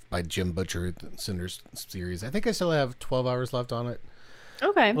Windlass by Jim Butcher, the Cinders series. I think I still have 12 hours left on it.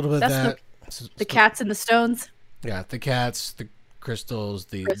 Okay. A little bit That's of that. the cats and the stones. Yeah, the cats, the crystals,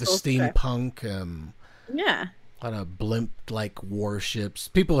 the Crystals, okay. steampunk. Yeah. A lot of blimp-like warships.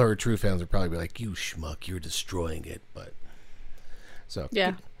 People who are true fans would probably be like, "You schmuck, you're destroying it." But so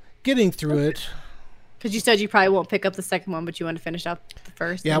Yeah. getting through it. Because you said you probably won't pick up the second one, but you want to finish up the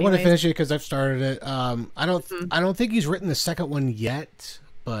first. Yeah, I want to anyways. finish it because I've started it. I don't think he's written the second one yet,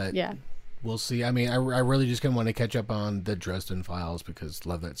 but Yeah. we'll see. I mean, I really just kind of want to catch up on the Dresden Files because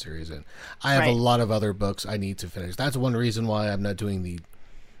love that series, and I have a Right. lot of other books I need to finish. That's one reason why I'm not doing the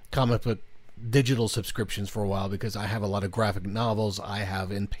comic book digital subscriptions for a while, because I have a lot of graphic novels I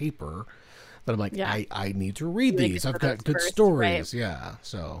have in paper that I'm like, Yeah. I need to read Really these. get I've to got those good first, stories. Yeah,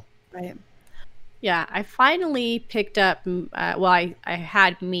 so Right. Yeah, I finally picked up. Well, I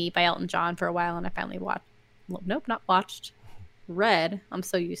had Me by Elton John for a while, and I finally watched. Nope, not watched. Read. I'm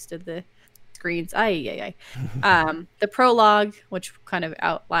so used to the screens. The prologue, which kind of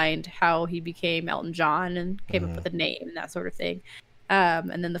outlined how he became Elton John and came up with a name and that sort of thing.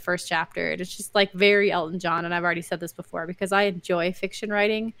 And then the first chapter, it's just like very Elton John. And I've already said this before because I enjoy fiction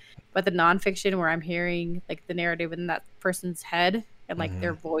writing, but the nonfiction where I'm hearing like the narrative in that person's head and like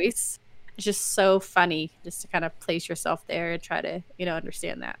their voice, it's just so funny just to kind of place yourself there and try to, you know,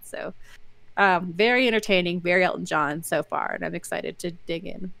 understand that. So very entertaining, very Elton John so far. And I'm excited to dig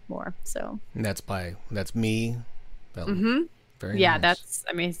in more. So and that's me. Very yeah, nice.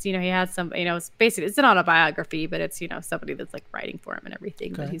 I mean, it's, you know, he has some, you know, it's basically, it's an autobiography, but it's, you know, somebody that's like writing for him and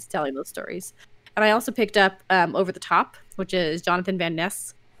everything, but Okay. he's telling those stories. And I also picked up Over the Top, which is Jonathan Van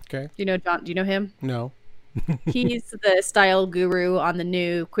Ness. Okay. Do you know him? No. He's the style guru on the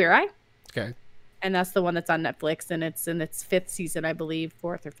new Queer Eye. Okay. And that's the one that's on Netflix, and it's in its 5th season, I believe,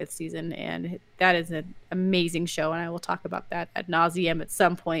 4th or 5th season. And that is an amazing show. And I will talk about that ad nauseum at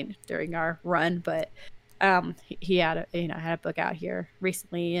some point during our run, but he had a book out here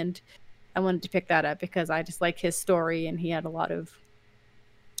recently, and I wanted to pick that up because I just like his story, and he had a lot of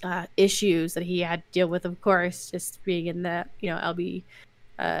issues that he had to deal with, of course, just being in the, you know,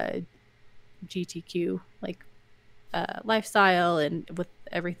 GTQ like lifestyle, and with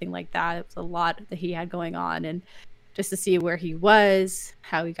everything like that, it was a lot that he had going on, and just to see where he was,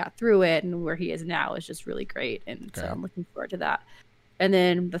 how he got through it, and where he is now is just really great. And so I'm looking forward to that. And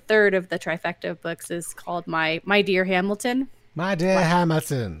then the third of the trifecta of books is called My Dear Hamilton. My dear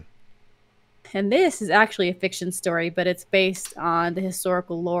Hamilton. And this is actually a fiction story, but it's based on the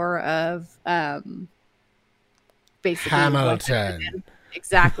historical lore of basically Hamilton.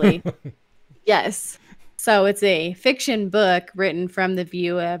 Exactly. Yes. So it's a fiction book written from the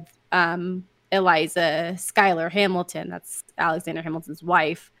view of Eliza Schuyler Hamilton. That's Alexander Hamilton's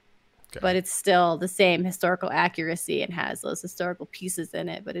wife. Okay. But it's still the same historical accuracy and has those historical pieces in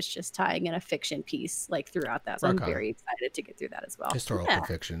it, but it's just tying in a fiction piece like throughout that. So Rock I'm on. very excited to get through that as well. Historical Yeah.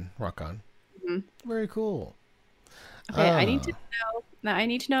 fiction. Rock on. Mhm. Very cool. Okay, I need Ah. to know. Now I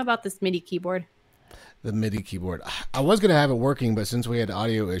need to know about this MIDI keyboard. The MIDI keyboard. I was gonna have it working, but since we had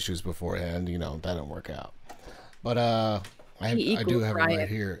audio issues beforehand, that didn't work out. But I do equals have it right Ryan.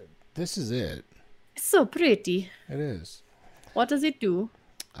 here. This is it. It's so pretty. It is. What does it do?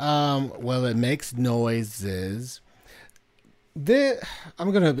 Well, it makes noises.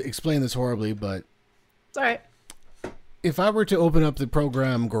 I'm gonna explain this horribly, but It's all right. if I were to open up the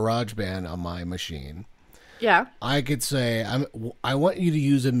program GarageBand on my machine, Yeah. I could say I want you to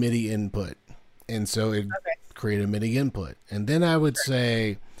use a MIDI input, and so it create a MIDI input, and then I would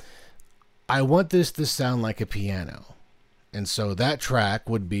say I want this to sound like a piano, and so that track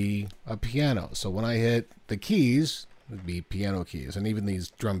would be a piano. So when I hit the keys, it would be piano keys, and even these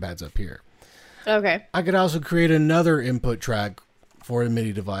drum pads up here. Okay. I could also create another input track for a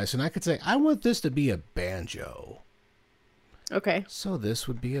MIDI device, and I could say I want this to be a banjo. Okay. So this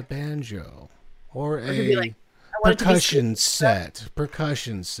would be a banjo or Or it could be a like, I want it to be percussion set.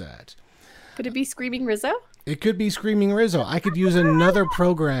 Percussion set. Could it be Screaming Rizzo? It could be Screaming Rizzo. I could use another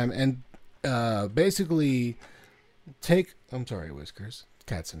program and basically take. I'm sorry, Whiskers.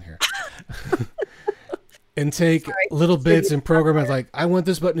 Cat's in here. And take little bits and program it like I want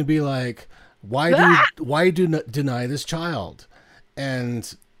this button to be like why do not deny this child,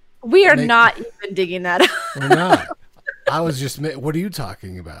 and We are Make- not even digging that up. we're not. I was just. What are you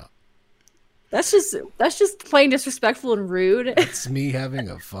talking about? That's just plain disrespectful and rude. It's me having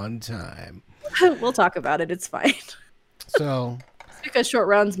a fun time. We'll talk about it. It's fine. So It's because Short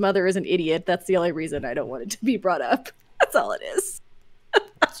Round's mother is an idiot. That's the only reason I don't want it to be brought up. That's all it is.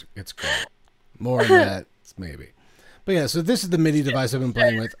 it's great. More than that, maybe. But yeah, so this is the MIDI device I've been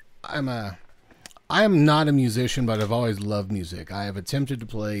playing with. I am not a musician, but I've always loved music. I have attempted to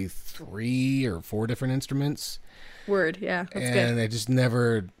play 3 or 4 different instruments, Word. Yeah. That's and good. I just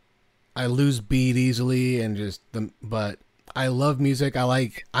never. I lose beat easily, and but I love music.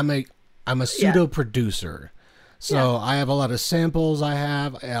 I'm a pseudo producer, so I have a lot of samples. I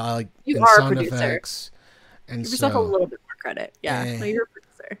like You and are a sound producer. effects, and Give yourself a so little bit more credit. Yeah. Eh. No, you're a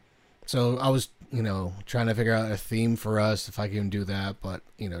producer. so I was trying to figure out a theme for us if I can do that, but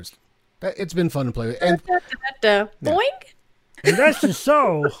it's been fun to play with, and Boing. And that's just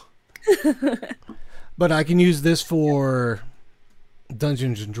so. but I can use this for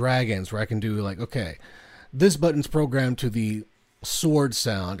Dungeons and Dragons, where I can do like, okay, this button's programmed to the sword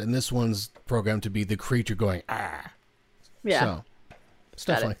sound, and this one's programmed to be the creature going ah. Yeah. So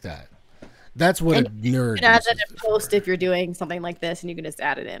stuff Got it. like that. That's what a And nerd You can add that uses in it post for. if you're doing something like this, and you can just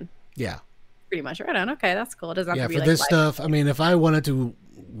add it in. Yeah. Pretty much. Right on. Okay, that's cool. It doesn't have Yeah, to be for like this live. stuff, I mean, if I wanted to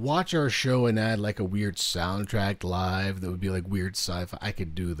watch our show and add like a weird soundtrack live that would be like weird sci-fi, I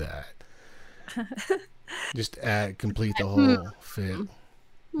could do that. Just complete the whole fit.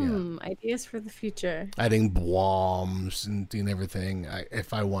 Ideas for the future. Adding bombs and everything,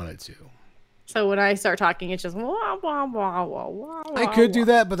 if I wanted to. So when I start talking, it's just wah, wah, wah, wah, wah, I wah, could do wah.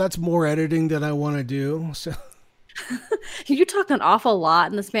 that, but that's more editing than I want to do. So, You talk an awful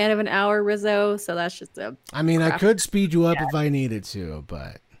lot in the span of an hour, Rizzo. So that's just a. I mean, I Crap. could speed you up if I needed to,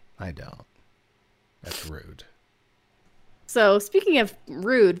 but I don't. That's rude. So speaking of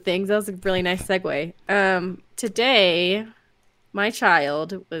rude things, that was a really nice segue. Today, my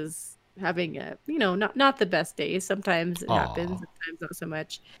child was having a, not the best days. Sometimes it happens, Aw. sometimes not so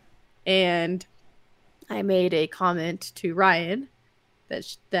much. And I made a comment to Ryan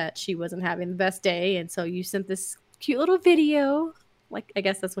that she wasn't having the best day, and so you sent this cute little video. Like, I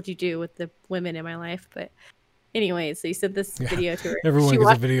guess that's what you do with the women in my life. But anyways, so you sent this Yeah. video to her. Everyone She gets a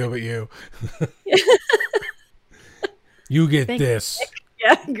watched- video but you. You get Thank you. this.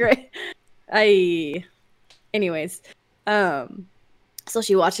 Yeah, great. Anyways, so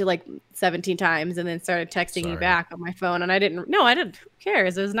she watched it like 17 times and then started texting me Sorry. back on my phone, and I didn't. Who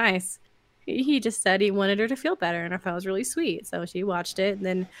cares? It was nice. He just said he wanted her to feel better, and I thought it was really sweet. So she watched it, and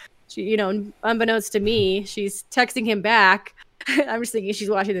then she, unbeknownst to me, she's texting him back. I'm just thinking she's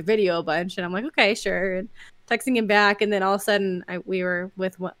watching the video a bunch, and I'm like, okay, sure, and texting him back, and then all of a sudden, we were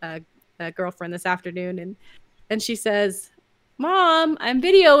with a girlfriend this afternoon, and she says, "Mom, I'm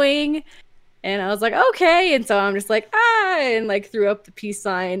videoing." And I was like, okay. And so I'm just like, and like threw up the peace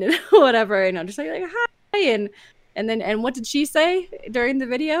sign and whatever. And I'm just like hi. And what did she say during the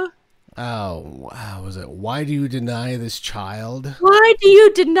video? Oh, wow, was it? Why do you deny this child? Why do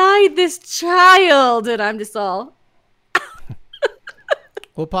you deny this child? And I'm just all,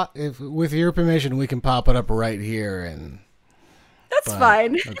 We'll with your permission, we can pop it up right here, and that's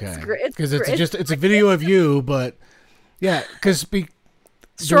fine. okay, It's great. because it's a video of you, but yeah, because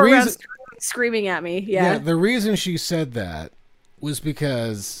Short Round screaming at me. Yeah. the reason she said that was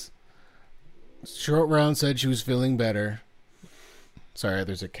because Short Round said she was feeling better. Sorry,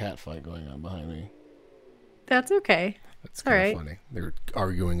 there's a cat fight going on behind me. That's okay. That's All kind of right. funny. They're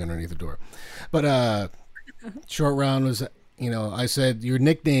arguing underneath the door. But Short Round was, I said your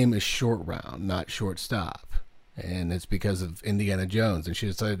nickname is Short Round, not Shortstop, and it's because of Indiana Jones. And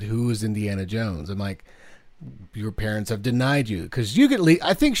she said, "Who is Indiana Jones?" I'm like, your parents have denied you because you could.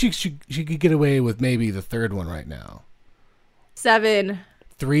 I think she could get away with maybe the third one right now. 7.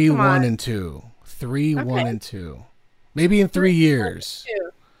 3, Come 1, on. and 2. 3, 1, Okay. and 2. Maybe in 3 years.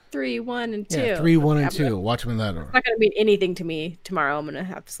 3, 1, and 2. Yeah, 3, 1, and I'm 2. Watch them in that order. It's not going to mean anything to me tomorrow. I'm going to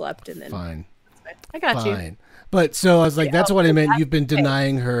have slept and then. Fine. I got you. Fine. But so I was like, that's what I meant. You've been okay.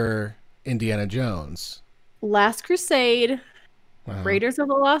 denying her Indiana Jones. Last Crusade, Uh-huh. Raiders of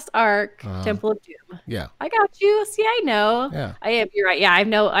the Lost Ark, Uh-huh. Temple of Doom. Yeah. I got you. See, I know. Yeah. I am. You're right. Yeah, I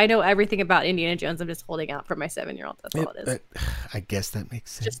know everything about Indiana Jones. I'm just holding out for my 7-year-old. That's all it is. I guess that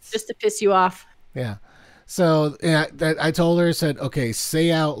makes sense. Just to piss you off. Yeah. So I told her, I said, okay, say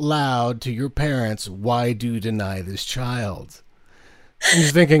out loud to your parents, why do you deny this child? And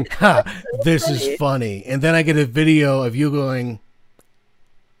she's thinking, this is funny. And then I get a video of you going,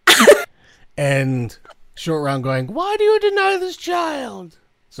 and Short Round going, why do you deny this child?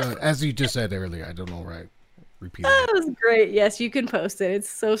 So as you just said earlier, I don't know where I repeated That it. was great. Yes, you can post it. It's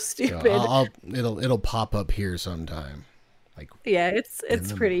so So stupid. it'll pop up here sometime. Like, Yeah, it's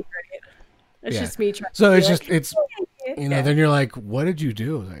the- pretty great. It's Yeah. just me trying. so to it's be just, like, it's, yeah. then you're like, what did you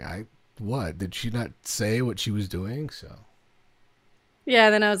do? Like, what? Did she not say what she was doing? So.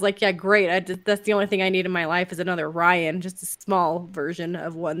 Yeah, then I was like, yeah, great. That's the only thing I need in my life is another Ryan, just a small version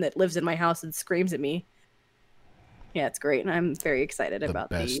of one that lives in my house and screams at me. Yeah, it's great, and I'm very excited The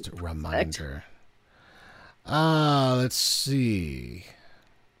about best the reminder. Let's see.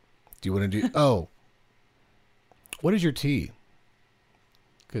 Do you want to do? Oh, what is your tea?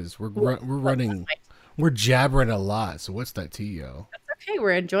 Because we're running, we're jabbering a lot. So what's that tea, yo? Okay,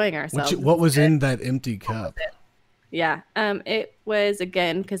 we're enjoying ourselves. What was in that empty cup? Yeah, it was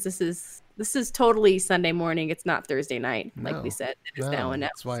again because this is totally Sunday morning. It's not Thursday night, like No, we said. It is No, now and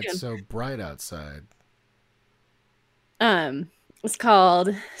that's why it's soon. so bright outside. It's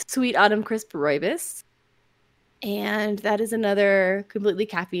called Sweet Autumn Crisp Rooibos. And that is another completely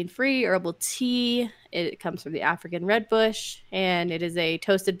caffeine-free herbal tea. It comes from the African red bush, and it is a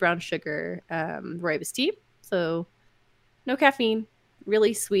toasted brown sugar rooibos tea. So no caffeine,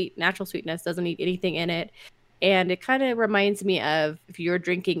 really sweet, natural sweetness, doesn't need anything in it. And it kind of reminds me of if you're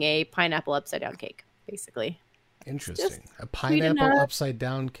drinking a pineapple upside-down cake, basically. Interesting. A sweet pineapple enough. upside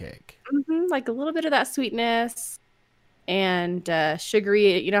down cake. Like a little bit of that sweetness and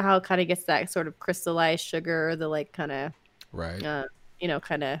sugary. You know how it kind of gets that sort of crystallized sugar, the like kind of, Right.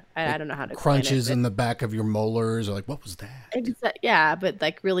 kind of, I don't know how to explain Crunches it, in the back of your molars, or like, what was that? yeah, but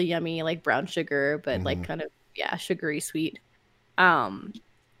like really yummy, like brown sugar, but like kind of, yeah, sugary sweet.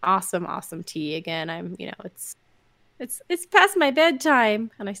 Awesome tea. Again, I'm, it's past my bedtime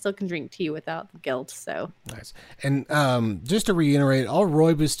and I still can drink tea without the guilt. So Nice. And just to reiterate, all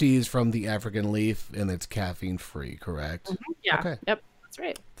rooibos tea is from the African leaf, and it's caffeine free, correct? yeah, Okay. yep, that's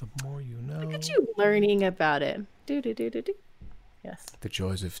right. The more you know. Look at you learning about it. Do. Yes. The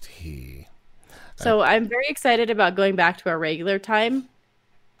joys of tea. So I'm very excited about going back to our regular time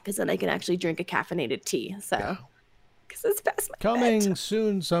because then I can actually drink a caffeinated tea. So because it's past my Coming bedtime.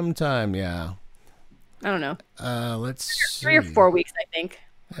 soon sometime, yeah. I don't know, Let's see. 3 or 4 weeks, I think.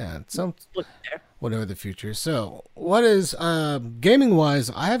 Yeah, Look there. whatever the future. So, what is gaming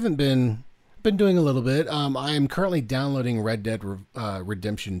wise? I haven't been doing a little bit. I am currently downloading Red Dead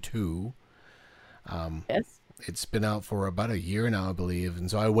Redemption 2. Yes. It's been out for about a year now, I believe,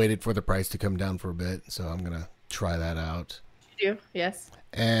 and so I waited for the price to come down for a bit. So I'm gonna try that out. You do? Yes.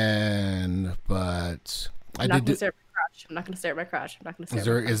 But I I'm not did. gonna stare at my crotch. I'm not gonna stare at my crotch. I'm not gonna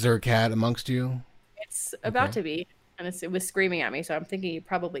stare. Is there a cat amongst you? It's about to be, and it was screaming at me, so I'm thinking you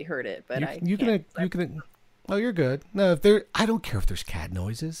probably heard it, but You can. Oh, you're good. No, if there, I don't care if there's cat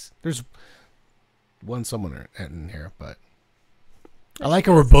noises. There's one someone in here, but I like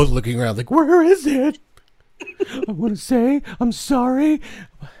how we're both looking around, like, where is it? I want to say I'm sorry.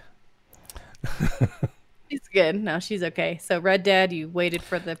 She's good. No, she's okay. So Red Dead, you waited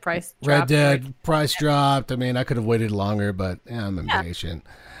for the price drop. Red Dead price dropped. I mean, I could have waited longer, but I'm impatient.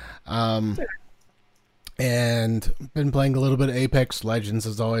 And been playing a little bit of Apex Legends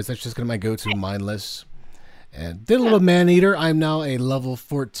as always. That's just kind of my go-to mindless. And did a little man-eater. I'm now a level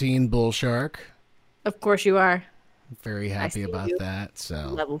 14 bull shark. Of course you are. Very happy about that. So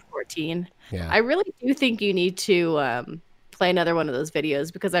Level 14. yeah, I really do think you need to play another one of those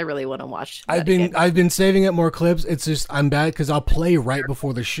videos because I really want to watch. I've been saving up more clips. It's just I'm bad because I'll play right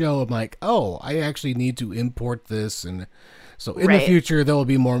before the show. I'm like, oh, I actually need to import this, and so in the future there will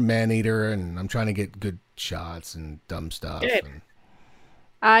be more man-eater, and I'm trying to get good shots and dumb stuff.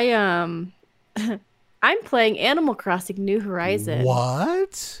 And... I'm playing Animal Crossing New Horizons.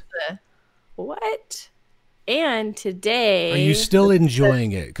 What? What? And today... Are you still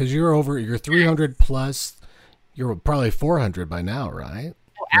enjoying it? Because you're 300 plus. You're probably 400 by now, right?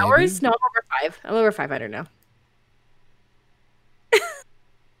 Hours? No, I'm over 5. I'm over 500 now.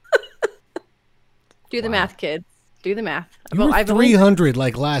 Do the math, kids. Do the math. You were 300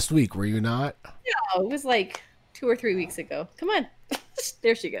 like last week, were you not? No, it was like 2 or 3 weeks ago. Come on.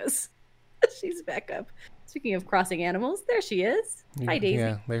 There she goes. She's back up. Speaking of crossing animals, there she is. Hi, Daisy.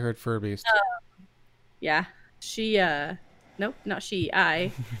 Yeah, they heard Furbies. Yeah. She, nope, not she,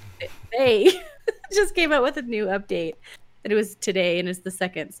 they just came out with a new update. And it was today, and it's the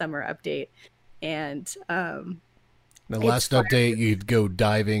second summer update. And, the last update, you'd go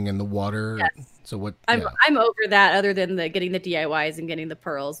diving in the water. Yes. So what? I'm over that, other than getting the DIYs and getting the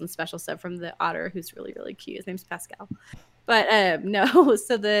pearls and special stuff from the otter, who's really, really cute. His name's Pascal. But no,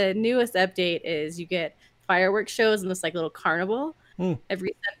 so the newest update is you get fireworks shows in this like little carnival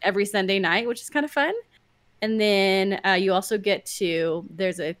every Sunday night, which is kind of fun. And then you also get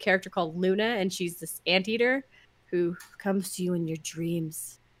there's a character called Luna, and she's this anteater who comes to you in your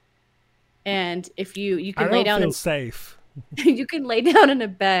dreams. And if you can lay down, safe. You can lay down in a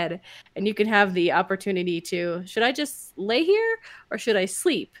bed, and you can have the opportunity to, should I just lay here or should I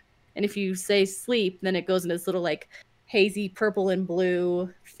sleep? And if you say sleep, then it goes in this little like hazy purple and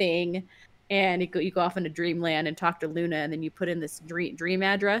blue thing, and you go off into dreamland and talk to Luna, and then you put in this dream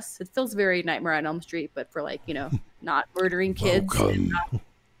address. It feels very Nightmare on Elm Street, but for like, not murdering kids.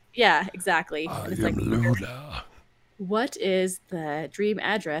 Yeah, exactly. I and it's am like, Luna. what is the dream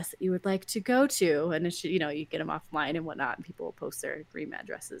address that you would like to go to? And it's, you get them offline and whatnot, and people will post their dream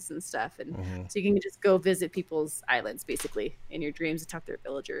addresses and stuff. And so you can just go visit people's islands basically in your dreams and talk to their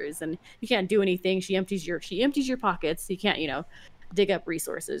villagers. And you can't do anything. She empties your pockets. You can't, dig up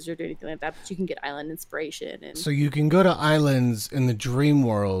resources or do anything like that, but you can get island inspiration. And so you can go to islands in the dream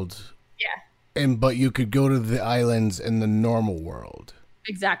world. Yeah. But you could go to the islands in the normal world.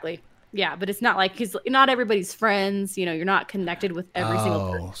 Exactly. Yeah, but it's not like, because not everybody's friends. You're not connected with every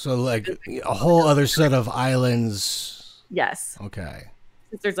single person. So like a whole other set of islands. Yes. Okay.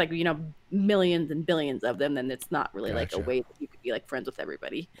 Since there's like, millions and billions of them, then it's not really like a way that you could be like friends with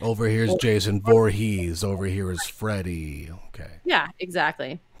everybody. Over here's Jason Voorhees. Over here is Freddy. Okay. Yeah,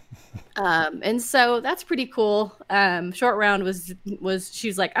 exactly. And so that's pretty cool. Short Round was she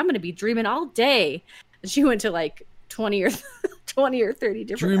was like, I'm going to be dreaming all day. And she went to like 20 or 30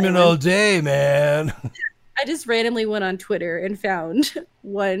 different Dreaming islands. all day, man. I just randomly went on Twitter and found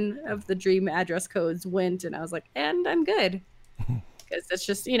one of the dream address codes went, and I was like, and I'm good. Because it's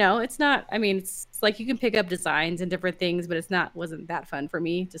just, it's not, it's like you can pick up designs and different things, but wasn't that fun for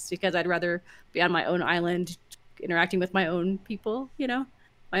me, just because I'd rather be on my own island interacting with my own people,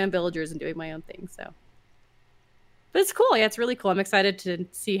 my own villagers and doing my own thing. So, but it's cool. Yeah, it's really cool. I'm excited to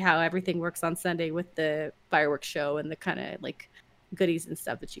see how everything works on Sunday with the fireworks show and the kind of like goodies and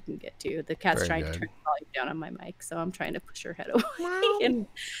stuff that you can get to. The cat's trying to turn the volume down on my mic, so I'm trying to push her head away in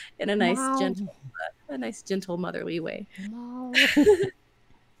a nice gentle motherly way.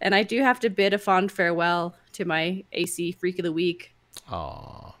 And I do have to bid a fond farewell to my AC Freak of the Week.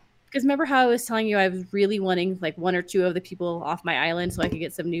 Aww. Because remember how I was telling you I was really wanting like one or two of the people off my island so I could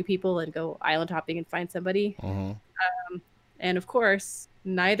get some new people and go island hopping and find somebody. And of course,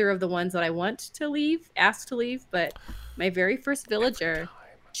 neither of the ones that I want to asked to leave, but my very first villager,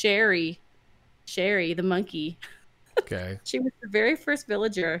 Sherry, the monkey. Okay. She was the very first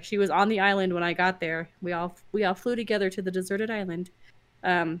villager. She was on the island when I got there. We all flew together to the deserted island.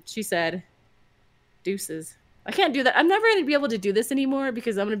 She said, "Deuces. I can't do that. I'm never going to be able to do this anymore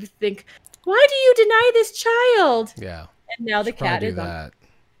because I'm going to think, why do you deny this child?" Yeah. And now the cat is that.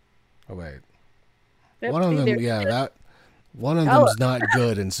 Oh wait. Yep, One of them, one of them's not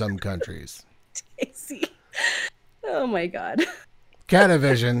good in some countries. Daisy. Oh my god.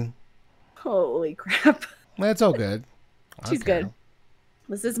 Catavision. Holy crap. That's all good. She's Okay.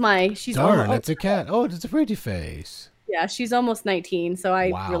 good. She's Darn, almost, it's a cat. Oh, it's a pretty face. yeah, she's almost 19, so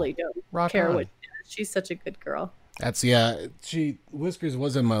I Wow. really don't Rock care on. what she does. She's such a good girl. That's Whiskers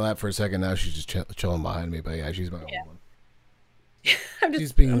was in my lap for a second. Now she's just chilling behind me. But yeah, she's my only one.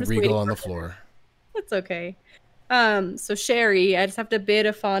 She's being regal on the floor. That's okay. So Sherry, I just have to bid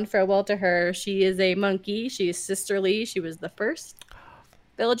a fond farewell to her. She is a monkey. She is sisterly. She was the first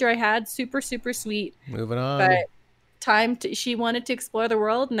villager I had. Super, super sweet. Moving on. But she wanted to explore the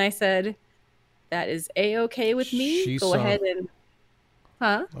world, and I said, that is A-okay with me. Go ahead and...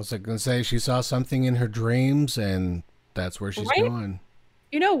 Huh? I was going to say, she saw something in her dreams, and that's where she's going.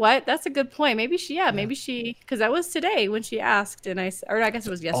 You know what? That's a good point. Maybe she, because that was today when she asked, and I guess it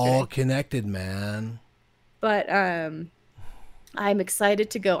was yesterday. All connected, man. But I'm excited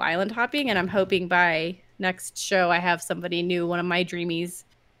to go island hopping, and I'm hoping by next show I have somebody new, one of my dreamies,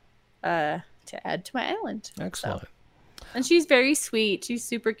 to add to my island. Excellent. So. And she's very sweet. She's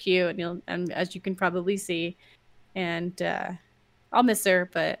super cute, and as you can probably see, and I'll miss her,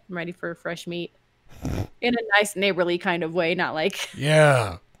 but I'm ready for fresh meat. In a nice neighborly kind of way, not like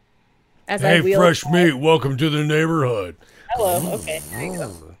hey, fresh meat, welcome to the neighborhood. Hello, okay, there you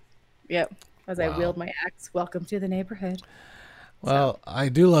go. Yep, as I wield my axe, welcome to the neighborhood. Well, I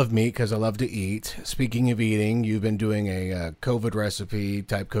do love meat because I love to eat. Speaking of eating, you've been doing a COVID recipe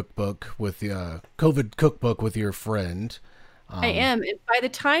type cookbook with the COVID cookbook with your friend. I am, and by the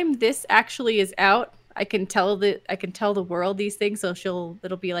time this actually is out, I can tell the world these things, so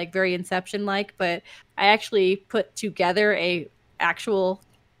it'll be like very Inception like. But I actually put together a actual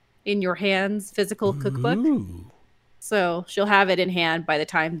in your hands physical cookbook. Ooh. So she'll have it in hand by the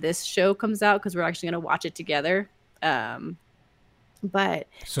time this show comes out because we're actually going to watch it together. But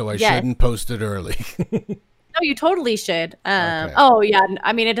so I shouldn't post it early. No, you totally should. Okay. Oh yeah,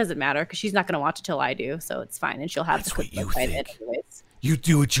 I mean it doesn't matter because she's not going to watch it till I do, so it's fine, and she'll have That's the what you cookbook by then think. anyways. You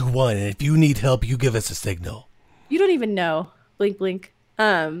do what you want, and if you need help, you give us a signal. You don't even know. Blink, blink.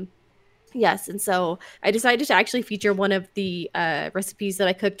 Yes, and so I decided to actually feature one of the recipes that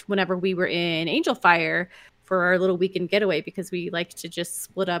I cooked whenever we were in Angel Fire for our little weekend getaway because we like to just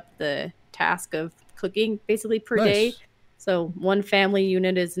split up the task of cooking basically per day. So one family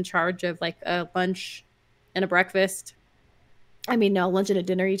unit is in charge of like a lunch and a breakfast. I mean, no, lunch and a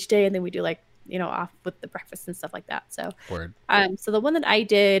dinner each day, and then we do like, off with the breakfast and stuff like that. So, so the one that I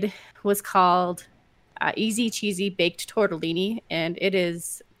did was called Easy Cheesy Baked Tortellini, and it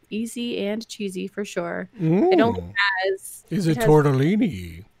is easy and cheesy for sure. It only has... Is it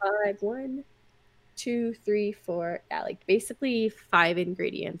tortellini? 1, 2, 3, 4, like basically 5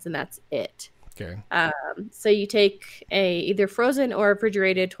 ingredients, and that's it. Okay. So you take a either frozen or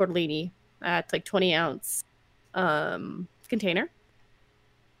refrigerated tortellini. It's like 20-ounce container.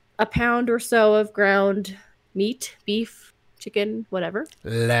 A pound or so of ground meat, beef, chicken, whatever.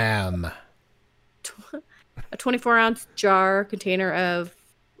 Lamb. A 24-ounce jar container of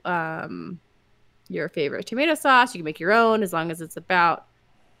your favorite tomato sauce. You can make your own as long as it's about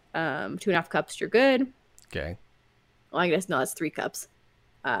 2.5 cups. You're good. Okay. Well, I guess no, that's 3 cups.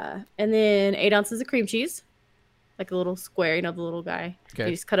 And then 8 ounces of cream cheese, like a little square, the little guy. Okay.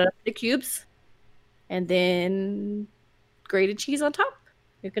 You just cut it up into cubes, and then grated cheese on top.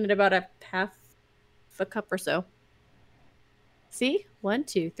 You're gonna do about a half a cup or so. See, 1,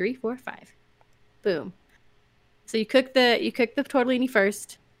 2, 3, 4, 5. Boom. So you cook the tortellini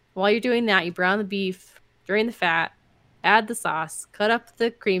first. While you're doing that, you brown the beef, drain the fat, add the sauce, cut up the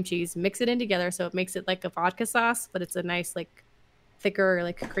cream cheese, mix it in together so it makes it like a vodka sauce, but it's a nice like thicker,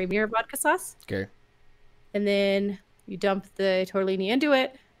 like creamier vodka sauce. Okay. And then you dump the tortellini into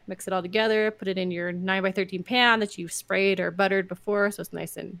it, mix it all together, put it in your 9x13 pan that you've sprayed or buttered before, so it's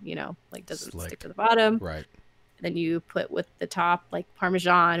nice and, like doesn't stick to the bottom. Right. And then you put with the top like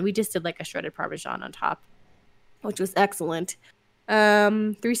Parmesan. We just did like a shredded Parmesan on top, which was excellent.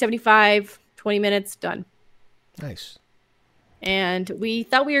 375, 20 minutes, done. Nice. And we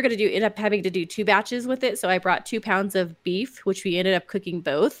thought we were going to end up having to do 2 batches with it. So I brought 2 pounds of beef, which we ended up cooking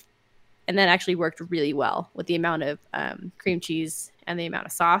both. And that actually worked really well with the amount of cream cheese and the amount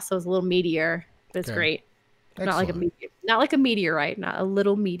of sauce. So it was a little meatier, but it's great. Excellent. Not like a meteorite, not a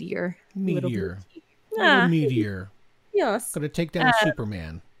little meteor. Meteor. Ah, Meteor. yes. Gonna take down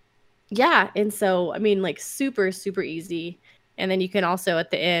Superman. Yeah. And so, I mean, like super, super easy. And then you can also at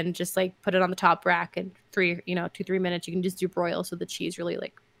the end just like put it on the top rack and 2-3 minutes you can just do broil so the cheese really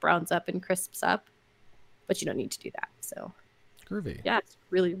like browns up and crisps up. But you don't need to do that. So Groovy. yeah, it's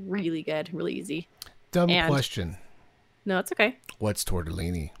really, really good, really easy. Dumb question. No, it's okay. What's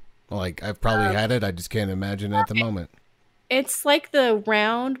tortellini? Like I've probably had it. I just can't imagine it at the moment. It's like the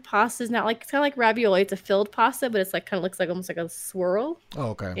round pasta. It's kind of like ravioli. It's a filled pasta, but it's like kind of looks like almost like a swirl.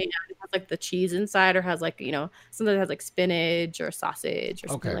 Oh, okay. And it has like the cheese inside, or has like sometimes it has like spinach or sausage or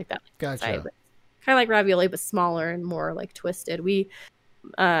something like that. Gotcha. Inside, but kind of like ravioli, but smaller and more like twisted.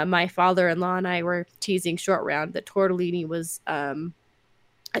 My father-in-law and I were teasing short round that tortellini was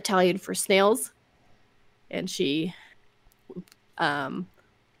Italian for snails, and she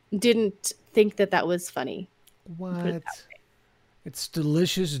didn't think that was funny. What? It's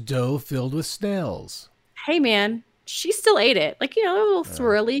delicious dough filled with snails. Hey, man, she still ate it. Like, a little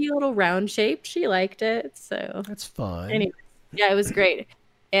swirly, a little round shape. She liked it. So That's fun. anyway, yeah, it was great.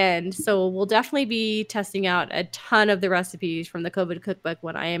 And so we'll definitely be testing out a ton of the recipes from the COVID cookbook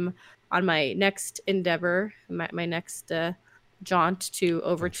when I am on my next endeavor, my next jaunt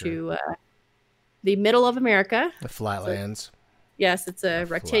to the middle of America. The flatlands. Yes, it's a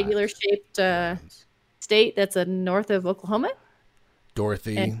rectangular shaped state that's north of Oklahoma.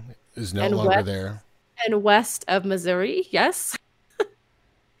 Dorothy is no longer west, there. And west of Missouri, yes.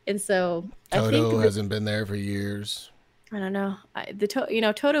 And so Toto hasn't been there for years. I don't know.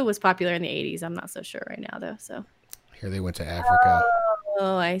 Toto was popular in the 80s. I'm not so sure right now, though. So here they went to Africa.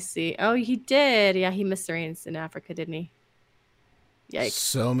 Oh, I see. Oh, he did. Yeah, he missed the rains in Africa, didn't he? Yikes.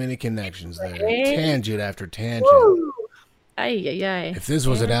 So many connections there. Tangent after tangent. Woo! Ay. If this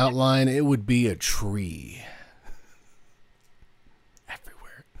was an outline, it would be a tree.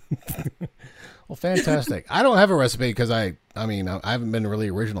 Everywhere. Well, fantastic. I don't have a recipe because I haven't been really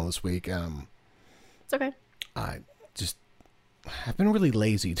original this week. It's okay. I've been really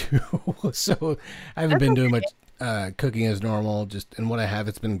lazy too, so I haven't been doing much cooking as normal. And what I have,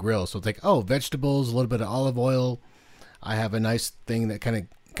 it's been grill. So it's like, vegetables, a little bit of olive oil. I have a nice thing that kind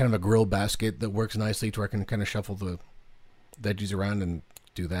of a grill basket that works nicely to where I can kind of shuffle the veggies around and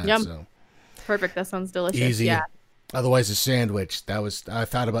do that. Yum. So Perfect. That sounds delicious. easy. Yeah. Otherwise, a sandwich. I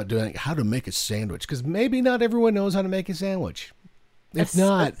thought about doing how to make a sandwich because maybe not everyone knows how to make a sandwich. If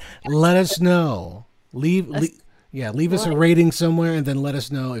not, let us know. Leave us a rating somewhere and then let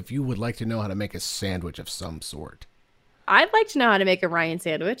us know if you would like to know how to make a sandwich of some sort. I'd like to know how to make a Ryan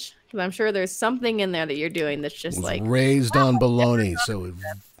sandwich because I'm sure there's something in there that you're doing that's just like raised on bologna, so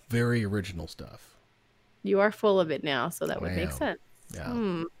very original stuff. You are full of it now, so that would make sense. Yeah.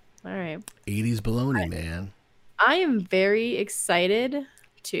 All right. 80s bologna, man. I am very excited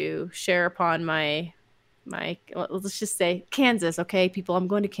to share upon my let's just say Kansas, okay, people. I'm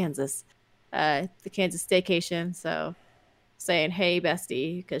going to Kansas, the Kansas staycation. So saying hey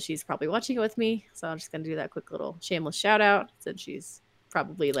bestie because she's probably watching it with me, so I'm just gonna do that quick little shameless shout out since she's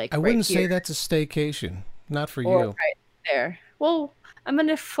probably like I wouldn't say that's a staycation, not for you. Right there. Well, I'm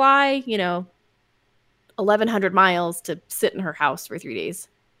gonna fly 1,100 miles to sit in her house for 3 days.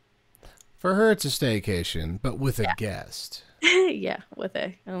 For her, it's a staycation, but with a guest. Yeah, with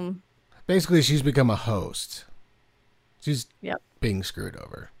a Basically, she's become a host. She's Yep. being screwed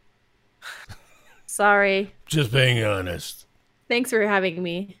over. Sorry. Just being honest. Thanks for having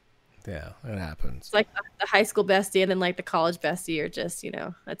me. Yeah, it happens. It's like the high school bestie and then like the college bestie are just,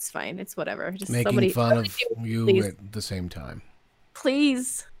 that's fine. It's whatever. Just Making fun of you please. at the same time.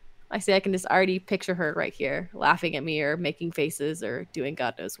 Please. I say I can just already picture her right here laughing at me or making faces or doing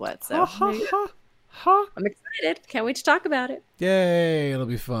God knows what. So I'm excited. Can't wait to talk about it. Yay, it'll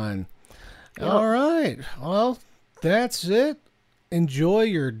be fun. Yep. All right. Well, that's it. Enjoy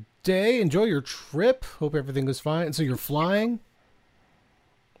your day. Enjoy your trip. Hope everything goes fine. And so you're flying?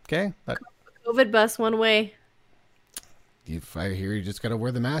 Okay. COVID bus one way. I hear you just got to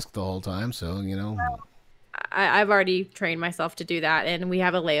wear the mask the whole time. So, I've already trained myself to do that. And we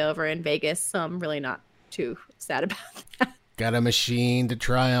have a layover in Vegas. So I'm really not too sad about that. Got a machine to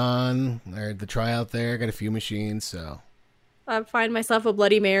try on or to try out there. Got a few machines. So I find myself a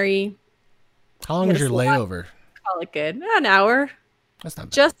Bloody Mary. how long is your layover? Call it good. An hour. That's not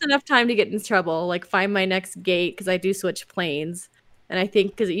bad. Just enough time to get in trouble. Like find my next gate because I do switch planes. And I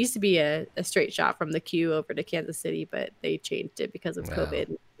think because it used to be a straight shot from the queue over to Kansas City, but they changed it because of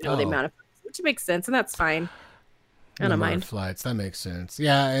COVID. The amount of, which makes sense, and that's fine. I don't mind flights. That makes sense.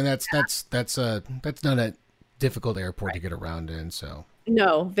 Yeah, and that's not a difficult airport to get around in. So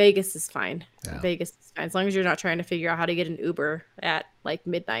no, Vegas is fine. Yeah. Vegas is fine as long as you're not trying to figure out how to get an Uber at like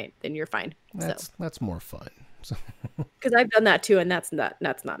midnight. Then you're fine. That's more fun. Because I've done that too, and that's not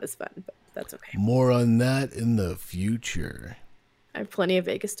as fun, but that's okay. More on that in the future. I have plenty of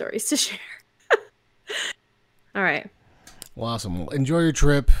Vegas stories to share. All right. Well, awesome. Well, enjoy your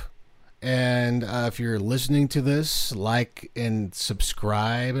trip. And if you're listening to this, like and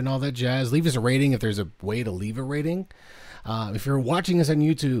subscribe and all that jazz. Leave us a rating if there's a way to leave a rating. If you're watching us on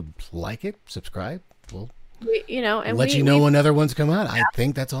YouTube, like it, subscribe. We'll let you know when other ones come out. I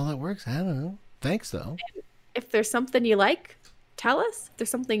think that's all that works. I don't know. Thanks, though. If there's something you like, tell us. If there's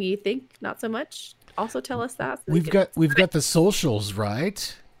something you think not so much, also tell us that. So we've got the socials,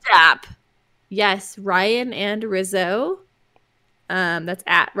 right? Stop. Yes, Ryan and Rizzo. That's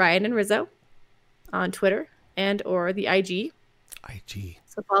at Ryan and Rizzo on Twitter and or the IG. IG.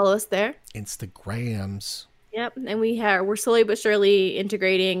 So follow us there. Instagrams. Yep, and we're slowly but surely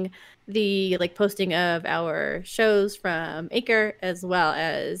integrating the posting of our shows from Anchor as well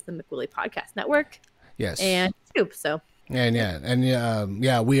as the McWillie Podcast Network. Yes. And YouTube. So.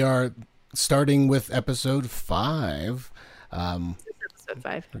 And we are starting with episode 5. Episode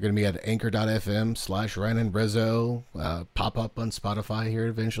 5. We're going to be at anchor.fm/Ryan and Rizzo. Pop up on Spotify here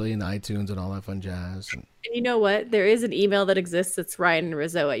eventually, and iTunes and all that fun jazz. And you know what? There is an email that exists. It's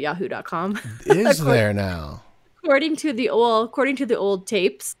ryanandrizzo@yahoo.com. Is there now? According to the old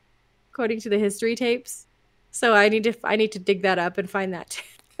tapes, according to the history tapes. So I need to dig that up and find that too.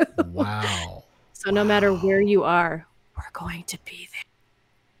 Wow. So no matter where you are, we're going to be there.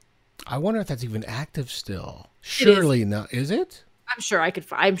 I wonder if that's even active still. Surely not. Is it? I'm sure I could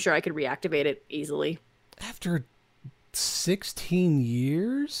reactivate it easily. After 16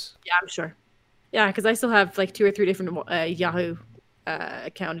 years? Yeah, I'm sure. Yeah, because I still have 2 or 3 different Yahoo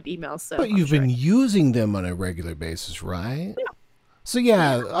accounted emails. So but you've been using them on a regular basis, right? Yeah. So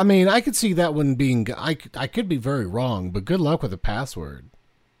yeah, I mean, I could see that one being. I could be very wrong, but good luck with the password.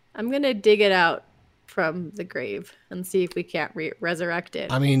 I'm gonna dig it out from the grave and see if we can't resurrect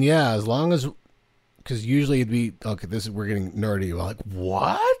it. I mean, yeah, as long as. Because usually it'd be, okay, we're getting nerdy. We're like,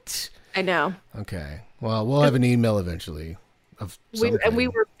 what? I know. Okay. Well, we'll have an email eventually. We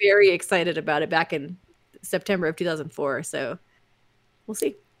were very excited about it back in September of 2004. So we'll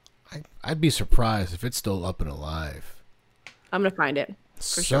see. I'd be surprised if it's still up and alive. I'm going to find it.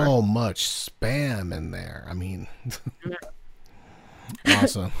 So much spam in there. I mean,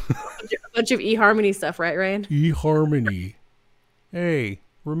 awesome. A bunch of eHarmony stuff, right, Ryan? eHarmony. Hey,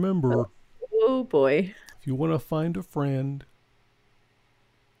 remember. Oh boy. If you want to find a friend.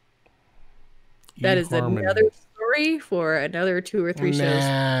 That is another story for another 2 or 3 shows.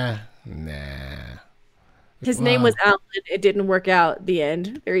 Nah. His name was Alan. It didn't work out. The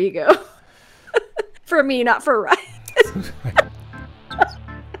end. There you go. For me, not for Ryan.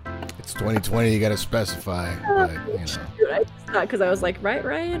 It's 2020. You got to specify. But, Not because I was like, right,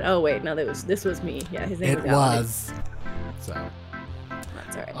 Ryan? Oh, wait. No, this was me. Yeah, his name was Alan. It was. So.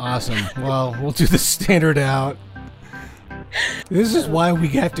 That's all right. Awesome. Well, we'll do the standard out. This is why we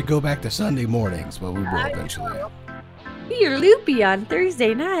have to go back to Sunday mornings, but we will eventually. You're loopy on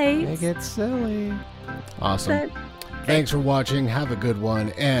Thursday night. Make it silly. Awesome. Thanks for watching. Have a good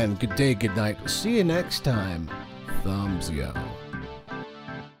one, and good day, good night. See you next time. Thumbs yo.